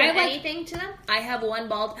now, have you I done have, like, anything to them? I have one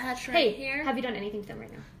bald patch right here. Have you done anything to them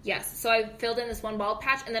right now? Yes. So I filled in this one bald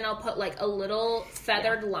patch, and then I'll put like a little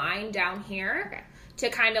feathered line down here. Okay. To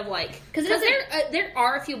kind of like, 'Cause because it there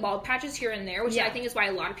are a few bald patches here and there, which Yeah. I think is why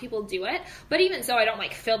a lot of people do it. But even so, I don't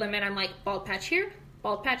like fill them in. I'm like bald patch here,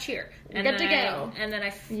 and Good to then go. and then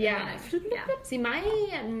I Yeah. See,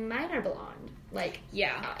 mine are blonde. Like,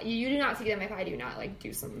 Yeah. you do not see them if I do not like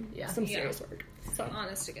do some Yeah. serious work. So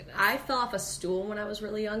honest to goodness. I fell off a stool when I was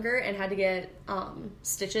really younger and had to get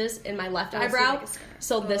stitches in my left Oh, so eyebrow. like a scar.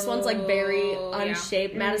 So this one's like very Oh, yeah.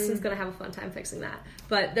 unshaped. Madison's gonna have a fun time fixing that.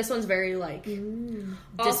 But this one's very like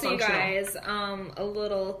Also, you dysfunctional. guys, a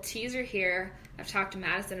little teaser here. I've talked to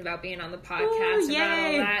Madison about being on the podcast Ooh, about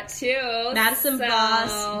all yay. that too. Madison So-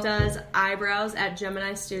 Boss does eyebrows at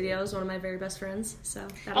Gemini Studios, one of my very best friends. So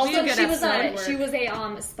that'll be also, a good she was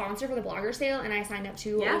episode. a sponsor for the blogger sale, and I signed up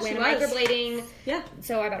to Yeah, win she a was. microblading. Yeah.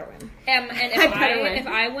 So I better win. And if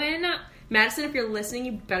I win, Madison, if you're listening,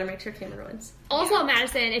 you better make sure Cameron wins. Also,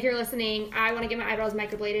 Madison, if you're listening, I want to get my eyebrows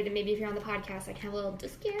microbladed, and maybe if you're on the podcast, I can have a little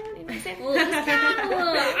discount. You know what I'm saying? A little discount.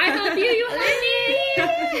 I help you, you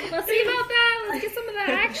help me. Let's see about that. Let's get some of that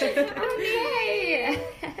action. Okay.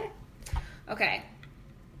 Okay.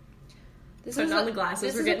 This Putting is on the glasses,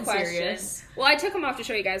 this we're is a getting question. serious. Well, I took them off to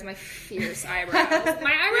show you guys my fierce eyebrows.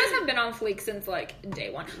 My eyebrows have been on fleek since like day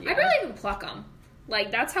one. I barely even pluck them.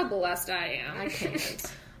 Like that's how blessed I am. I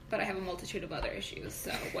can't. But I have a multitude of other issues,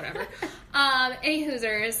 so whatever. Any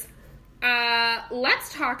Hoosers.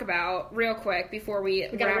 Let's talk about real quick before we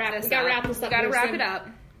gotta wrap wrap this this up. up We gotta here wrap soon. it up.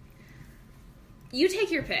 You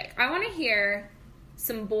take your pick. I want to hear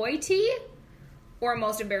some boy tea or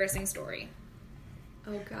most embarrassing story.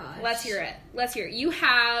 Oh, gosh. Let's hear it.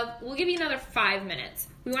 We'll give you another 5 minutes.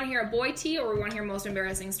 We want to hear a boy tea or we want to hear most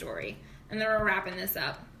embarrassing story. And then we're wrapping this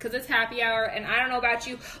up. Because it's happy hour, and I don't know about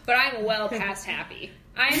you, but I'm well past happy.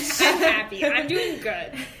 I'm happy. I'm doing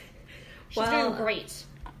good. She's doing great.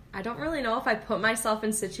 I don't really know if I put myself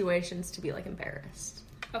in situations to be, like, embarrassed.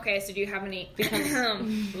 Okay, so do you have any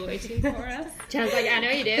boy tea for us? Jen's like, I know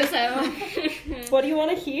you do, so. What do you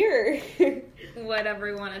want to hear? Whatever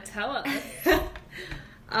you want to tell us.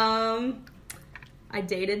 I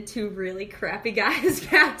dated 2 really crappy guys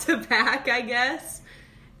back to back, I guess.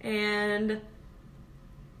 And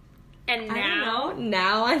now? I don't know.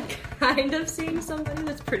 Now I'm kind of seeing somebody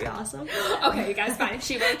that's pretty awesome. Okay, you guys, fine.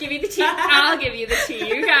 She won't give you the tea. I'll give you the tea.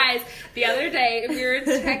 You guys, the other day, we were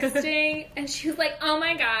texting, and she was like, oh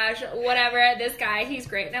my gosh, whatever, this guy, he's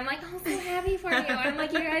great. And I'm like, oh, so happy for you. And I'm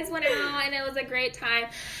like, you guys went out, and it was a great time.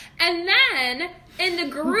 And then, in the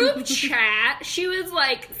group chat, she was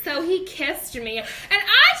like, so he kissed me. And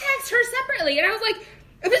I texted her separately, and I was like,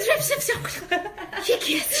 he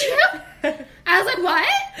kissed you? I was like, what?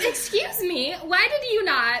 Excuse me? Why did you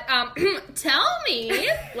not tell me?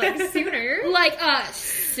 Like, sooner.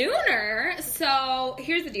 Sooner? So,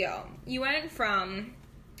 here's the deal. You went from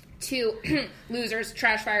 2 losers,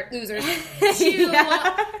 trash fire losers, to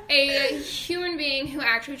a human being who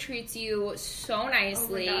actually treats you so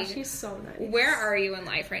nicely. Oh my gosh, he's so nice. Where are you in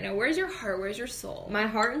life right now? Where's your heart? Where's your soul? My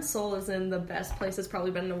heart and soul is in the best place it's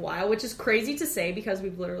probably been in a while, which is crazy to say because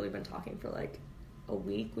we've literally been talking for like a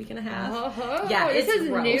week and a half. Oh, yeah, this it's is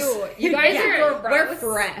gross. new. You guys we're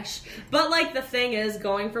fresh. But like the thing is,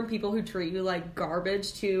 going from people who treat you like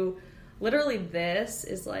garbage to literally this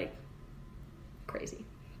is like crazy.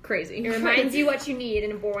 It reminds you what you need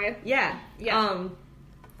in a boy. Yeah.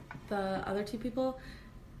 The other 2 people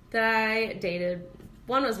that I dated,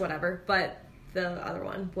 one was whatever, but the other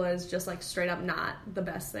one was just like straight up not the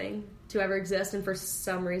best thing to ever exist, and for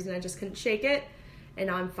some reason I just couldn't shake it, and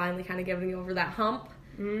now I'm finally kind of getting over that hump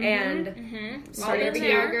and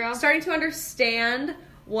starting to understand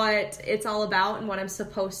what it's all about and what I'm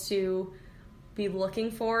supposed to be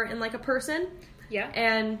looking for in like a person. Yeah.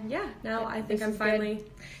 And now I think I'm finally... Good.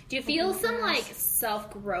 Do you feel some like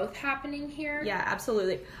self-growth happening here? Yeah,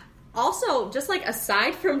 absolutely. Also, just like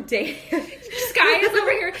aside from dating... Sky is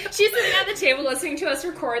over here. She's sitting at the table listening to us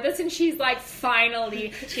record this, and she's like,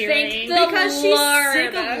 finally cheering. Because she's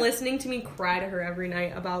sick of listening to me cry to her every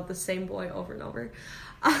night about the same boy over and over.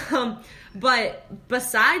 But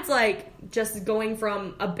besides like just going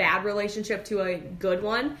from a bad relationship to a good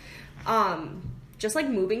one, just like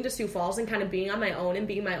moving to Sioux Falls and kind of being on my own and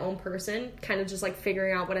being my own person, kind of just like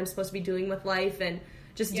figuring out what I'm supposed to be doing with life and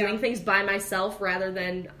just doing things by myself rather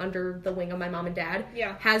than under the wing of my mom and dad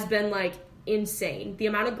has been like insane. The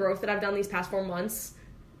amount of growth that I've done these past 4 months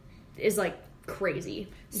is like crazy.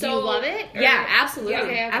 So, do you love it? Yeah, absolutely.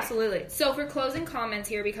 Okay. Absolutely. So for closing comments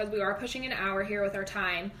here, because we are pushing an hour here with our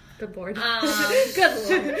time. Good Lord. Good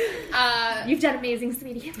Lord. You've done amazing,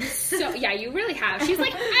 sweetie. So, yeah, you really have. She's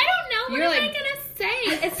like, I don't know. What am I going to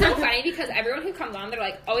say? It's so funny because everyone who comes on, they're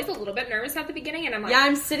like always a little bit nervous at the beginning. And I'm like... Yeah,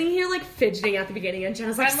 I'm sitting here like fidgeting at the beginning. And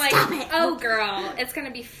Jenna's like, stop it. Oh, girl, it's going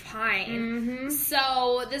to be fine. Mm-hmm.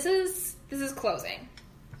 So this is closing.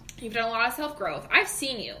 You've done a lot of self-growth. I've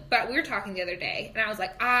seen you, but we were talking the other day, and I was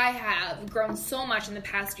like, I have grown so much in the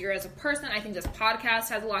past year as a person. I think this podcast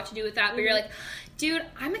has a lot to do with that, but you're like, dude,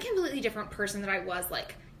 I'm a completely different person than I was,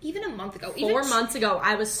 like, even a month ago. 4 months ago,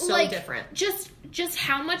 I was so like, different. Just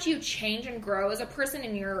how much you change and grow as a person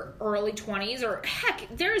in your early 20s, or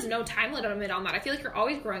heck, there is no time limit on that. I feel like you're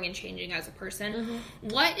always growing and changing as a person. Mm-hmm.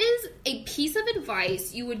 What is a piece of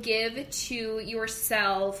advice you would give to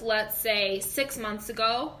yourself, let's say, 6 months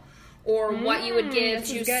ago, or what you would give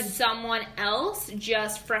to someone else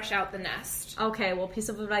just fresh out the nest? Okay, well, piece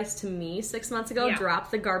of advice to me 6 months ago, drop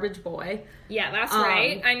the garbage boy. Yeah, that's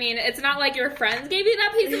right. I mean, it's not like your friends gave you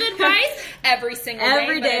that piece of advice every single day.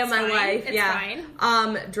 Every day of my life, it's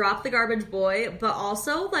fine. Drop the garbage boy, but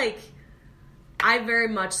also, like, I very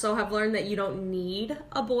much so have learned that you don't need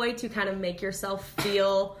a boy to kind of make yourself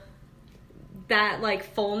feel... that,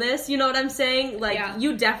 like, fullness, you know what I'm saying? Like,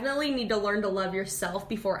 you definitely need to learn to love yourself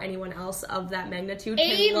before anyone else of that magnitude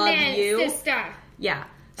can love you. Sister. Yeah.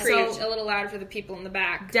 Preach a little louder for the people in the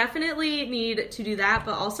back. Definitely need to do that,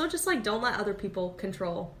 but also just, like, don't let other people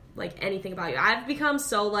control, like, anything about you. I've become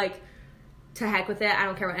so, like, to heck with it. I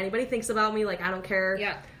don't care what anybody thinks about me. Like, I don't care.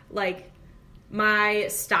 Yeah. Like, my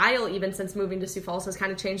style, even since moving to Sioux Falls, has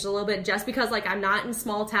kind of changed a little bit just because, like, I'm not in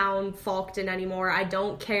small town Falkton anymore. I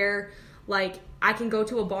don't care... like, I can go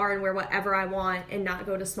to a bar and wear whatever I want and not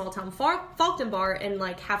go to small town Falkton bar and,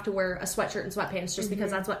 like, have to wear a sweatshirt and sweatpants just because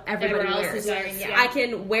that's what everybody Everyone else wears. is wearing, yeah. I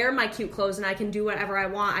can wear my cute clothes and I can do whatever I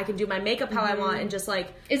want. I can do my makeup how I want and just,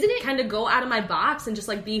 like, Isn't it kind of go out of my box and just,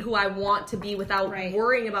 like, be who I want to be without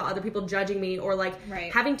worrying about other people judging me or, like,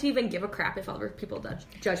 having to even give a crap if other people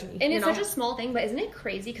judge me. And it's such a small thing, but isn't it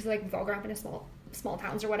crazy? Because, like, we've all grown up in a small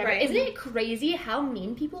towns or whatever. Isn't it crazy how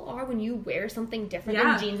mean people are when you wear something different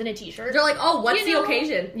than jeans and a t-shirt? They're like, oh, what's the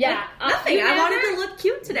occasion? Yeah. Like, nothing. I wanted to look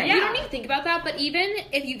cute today. You don't even think about that, but even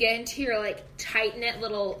if you get into your, like, tight-knit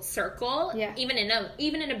little circle, even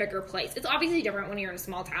in a bigger place, it's obviously different when you're in a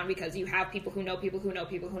small town because you have people who know people who know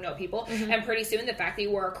people who know people, and pretty soon the fact that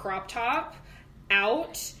you wore a crop top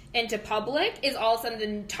out into public is all of a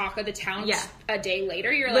sudden the talk of the town a day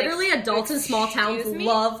later. You're literally like, adults in small towns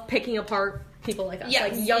love picking apart people like us,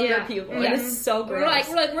 like younger people. And it's so gross.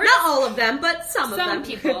 We're like, not all of them, but some of them. Some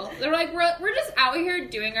people. They're like, we're just out here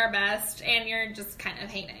doing our best, and you're just kind of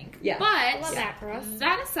hating. Yeah. But I love that for us.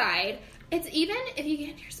 That aside, it's even if you get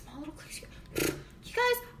into your small little cliques. You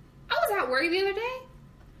guys, I was at work the other day,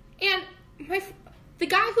 and the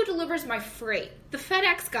guy who delivers my freight, the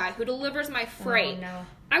FedEx guy who delivers my freight. Oh, no.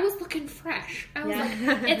 I was looking fresh. I was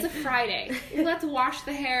like, it's a Friday. Let's wash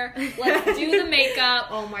the hair. Let's do the makeup.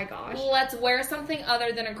 Oh my gosh. Let's wear something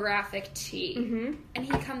other than a graphic tee. And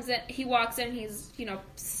he walks in, he's,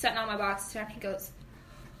 setting on my box and he goes,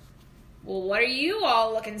 well, what are you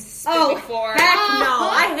all looking stupid for? Heck no.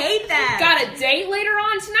 I hate that. Got a date later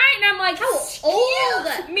on tonight? And I'm like,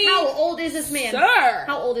 How old is this man? Sir.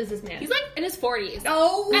 How old is this man? He's like in his 40s.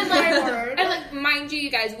 Oh my word. And like, mind you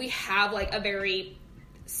guys, we have like a very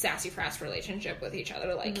sassy fast relationship with each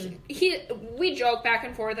other. Like we joke back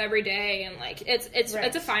and forth every day, and like it's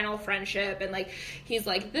a final friendship. And like he's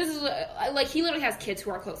like, this is like, he literally has kids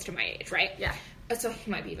who are close to my age, right? Yeah. So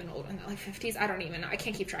he might be even older than that, like 50s. I don't even know. I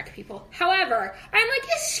can't keep track of people. However, I'm like,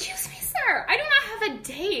 excuse me, sir. I do not have a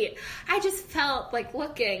date. I just felt like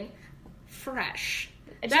looking fresh.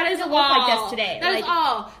 That is a look like this today. That is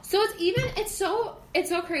all. So it's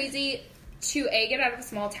so crazy to A, get out of a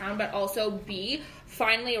small town, but also B,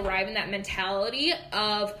 finally arrive in that mentality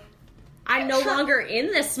of, I'm no longer in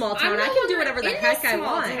this small town. I can do whatever the heck I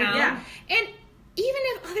want. Yeah. And even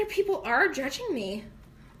if other people are judging me,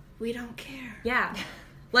 we don't care. Yeah.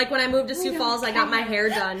 Like when I moved to Sioux Falls, I got my hair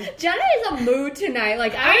done. Jenna is a mood tonight.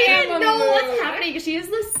 Like, I didn't know what's happening because she is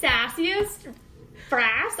the sassiest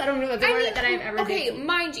frass. I don't know the word that I've ever Okay, been.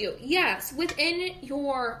 mind you, yes, within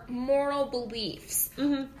your moral beliefs.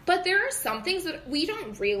 But there are some things that we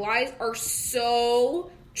don't realize are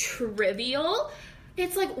so trivial.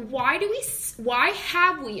 It's like, why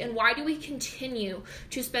have we and why do we continue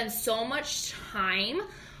to spend so much time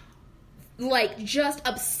like just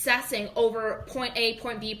obsessing over point A,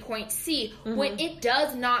 point B, point C when it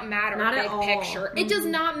does not matter big picture. It does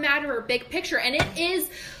not matter big picture, and it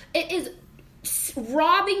is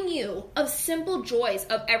robbing you of simple joys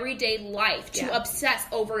of everyday life to obsess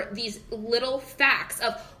over these little facts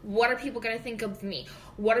of what are people going to think of me?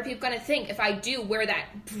 What are people going to think if I do wear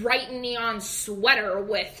that bright neon sweater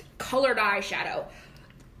with colored eyeshadow?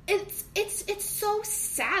 It's so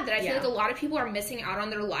sad that I feel like a lot of people are missing out on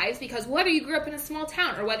their lives because whether you grew up in a small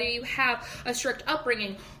town or whether you have a strict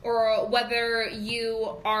upbringing or whether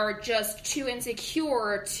you are just too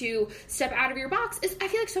insecure to step out of your box, I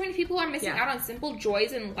feel like so many people are missing out on simple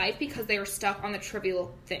joys in life because they are stuck on the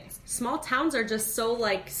trivial things. Small towns are just so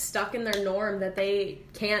like stuck in their norm that they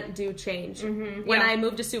can't do change. When I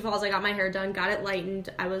moved to Sioux Falls, I got my hair done, got it lightened,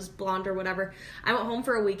 I was blonde or whatever. I went home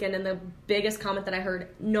for a weekend and the biggest comment that I heard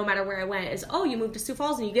no matter where I went is, oh, you moved to Sioux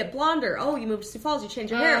Falls and you get blonder. Oh, you moved to Sioux Falls, you change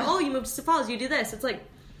your hair. Oh, you moved to Sioux Falls, you do this. It's like,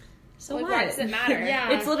 so like, what? Why does it matter?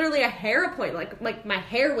 It's literally a hair appointment. Like my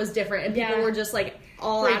hair was different and people were just like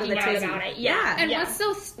all out of the tizzy about it. And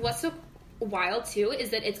what's so wild too is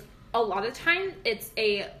that it's a lot of the time it's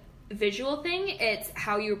a visual thing. It's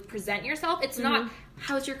how you present yourself. It's not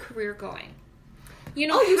how's your career going. You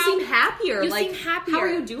know, you seem happier. You like, seem happier. How are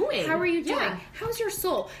you doing? How are you doing? How's your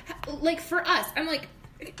soul? Like for us, I'm like,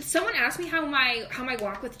 someone asked me how my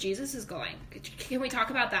walk with Jesus is going. Can we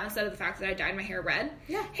talk about that instead of the fact that I dyed my hair red?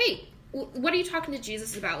 Yeah. Hey, what are you talking to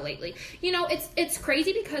Jesus about lately? You know, it's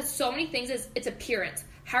crazy because so many things it's appearance.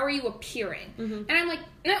 How are you appearing? And I'm like,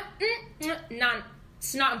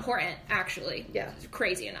 it's not important, actually. Yeah. It's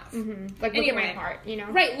crazy enough. Like, look at my heart, you know?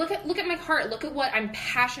 Right, look at my heart. Look at what I'm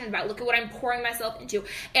passionate about. Look at what I'm pouring myself into.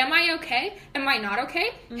 Am I okay? Am I not okay?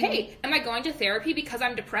 Hey, am I going to therapy because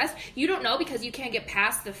I'm depressed? You don't know because you can't get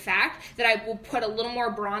past the fact that I will put a little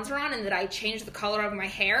more bronzer on and that I changed the color of my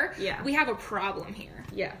hair. Yeah. We have a problem here.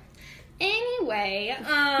 Yeah. Anyway,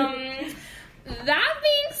 that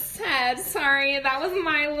being said, sorry, that was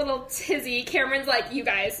my little tizzy. Cameron's like, you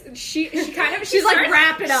guys, she's like,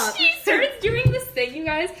 wrap it up. She starts doing this thing, you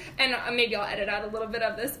guys, and maybe I'll edit out a little bit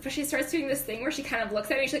of this, but she starts doing this thing where she kind of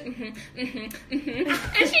looks at me, she's like, and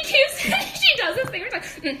she does this thing where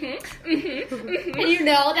it's like, And you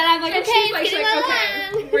know that I'm like, and okay, she's like,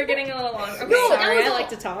 okay, we're getting a little long. Okay, No, that Sorry, was I all- like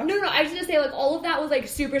to talk. No, I was gonna say, like, all of that was, like,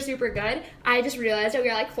 super, super good. I just realized that we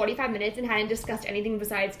were, like, 45 minutes and hadn't discussed anything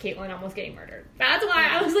besides Caitlyn almost getting murdered. That's why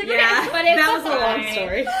I was like, Yeah, okay, but it's that was a long fine.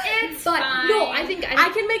 story. It's But, fine. no, I think I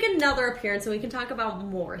can make another appearance and we can talk about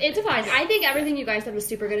more. it's fine. I think everything you guys said was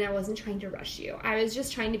super good, and I wasn't trying to rush you. I was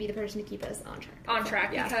just trying to be the person to keep us on track. on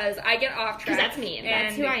track Yeah. because I get off track. Because that's me, and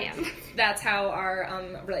that's who I am. That's how our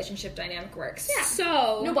relationship dynamic works. Yeah.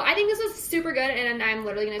 So No, but I think this was super good, and I'm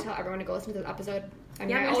literally going to tell everyone to go listen to this episode. I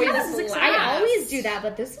mean, Yeah, I me always, too. This is exciting. I always do that,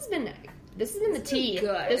 but this has been the tea.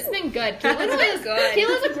 good. This has been good. It's been good.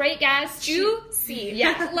 Kayla's a great guest. juicy.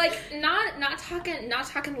 Yeah. Like not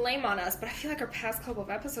talking lame on us, but I feel like our past couple of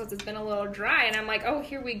episodes has been a little dry, and I'm like, oh,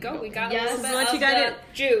 here we go. We got Yes, a little bit what of you gotta-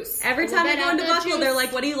 the juice. Every A time I little go bit into of the Buckle, they're juice.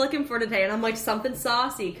 like, what are you looking for today? And I'm like, something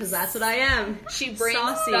saucy, because that's what I am. She brings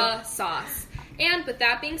Saucy. the sauce. And with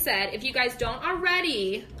that being said, if you guys don't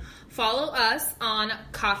already, follow us on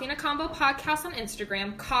Coffee and a Combo Podcast on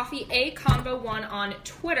Instagram, Coffee a Combo 1 on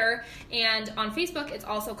Twitter, and on Facebook, it's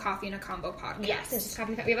also Coffee and a Combo Podcast. Yes, it's just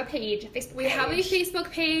Coffee. We have a page, a Facebook We have a page. Facebook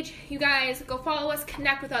page. You guys, go follow us,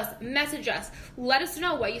 connect with us, message us. Let us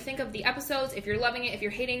know what you think of the episodes, if you're loving it, if you're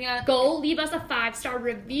hating it. Go leave us a 5-star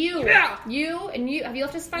review. Yeah. You and you. Have you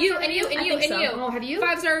left us a 5-star You and review? you and I you think and so. you. Oh, have you?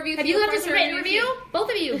 5-star review. Have you left us a 4-star written review? Both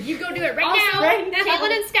of you. You go do it right Also, now. right now.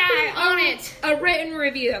 Caitlyn and Sky, own it. A written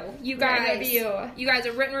review. You guys. Written review. You guys,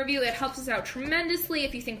 a written review. It helps us out tremendously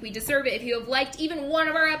if you think we deserve it. If you have liked even one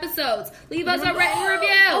of our episodes, leave us a written review.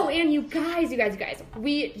 Oh, and you guys.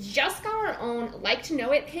 We just got our own Like to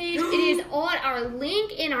Know It page. It is on our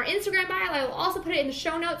link in our Instagram bio. I will also put it in the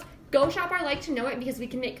show notes. Go shop our Like to Know It because we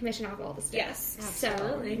can make commission off all the stuff. Yes.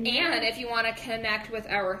 Absolutely. And if you want to connect with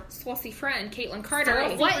our saucy friend, Caitlyn Carter,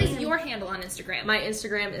 Saucy what is friend. your handle on Instagram? My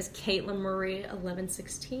Instagram is Caitlyn Marie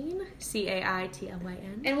 1116,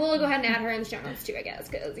 Caitlyn. And we'll go ahead and add her in the show notes too, I guess,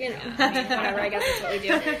 because, you know. I mean, whatever, I guess that's what we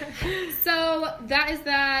do. So that is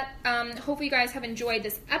that. Hopefully you guys have enjoyed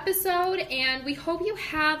this episode, and we hope you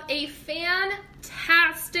have a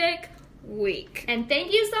fantastic week. And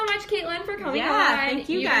thank you so much, Caitlyn, for coming Yeah, on. thank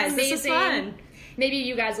you You're guys. This was amazing. fun. Maybe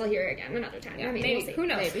you guys will hear it again another time. I mean, Maybe. we'll see. Who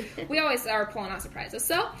knows? Maybe. We always are pulling out surprises.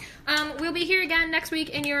 So, we'll be here again next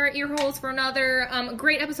week in your ear holes for another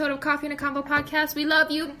great episode of Coffee and a Combo Podcast. We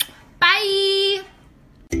love you. Bye!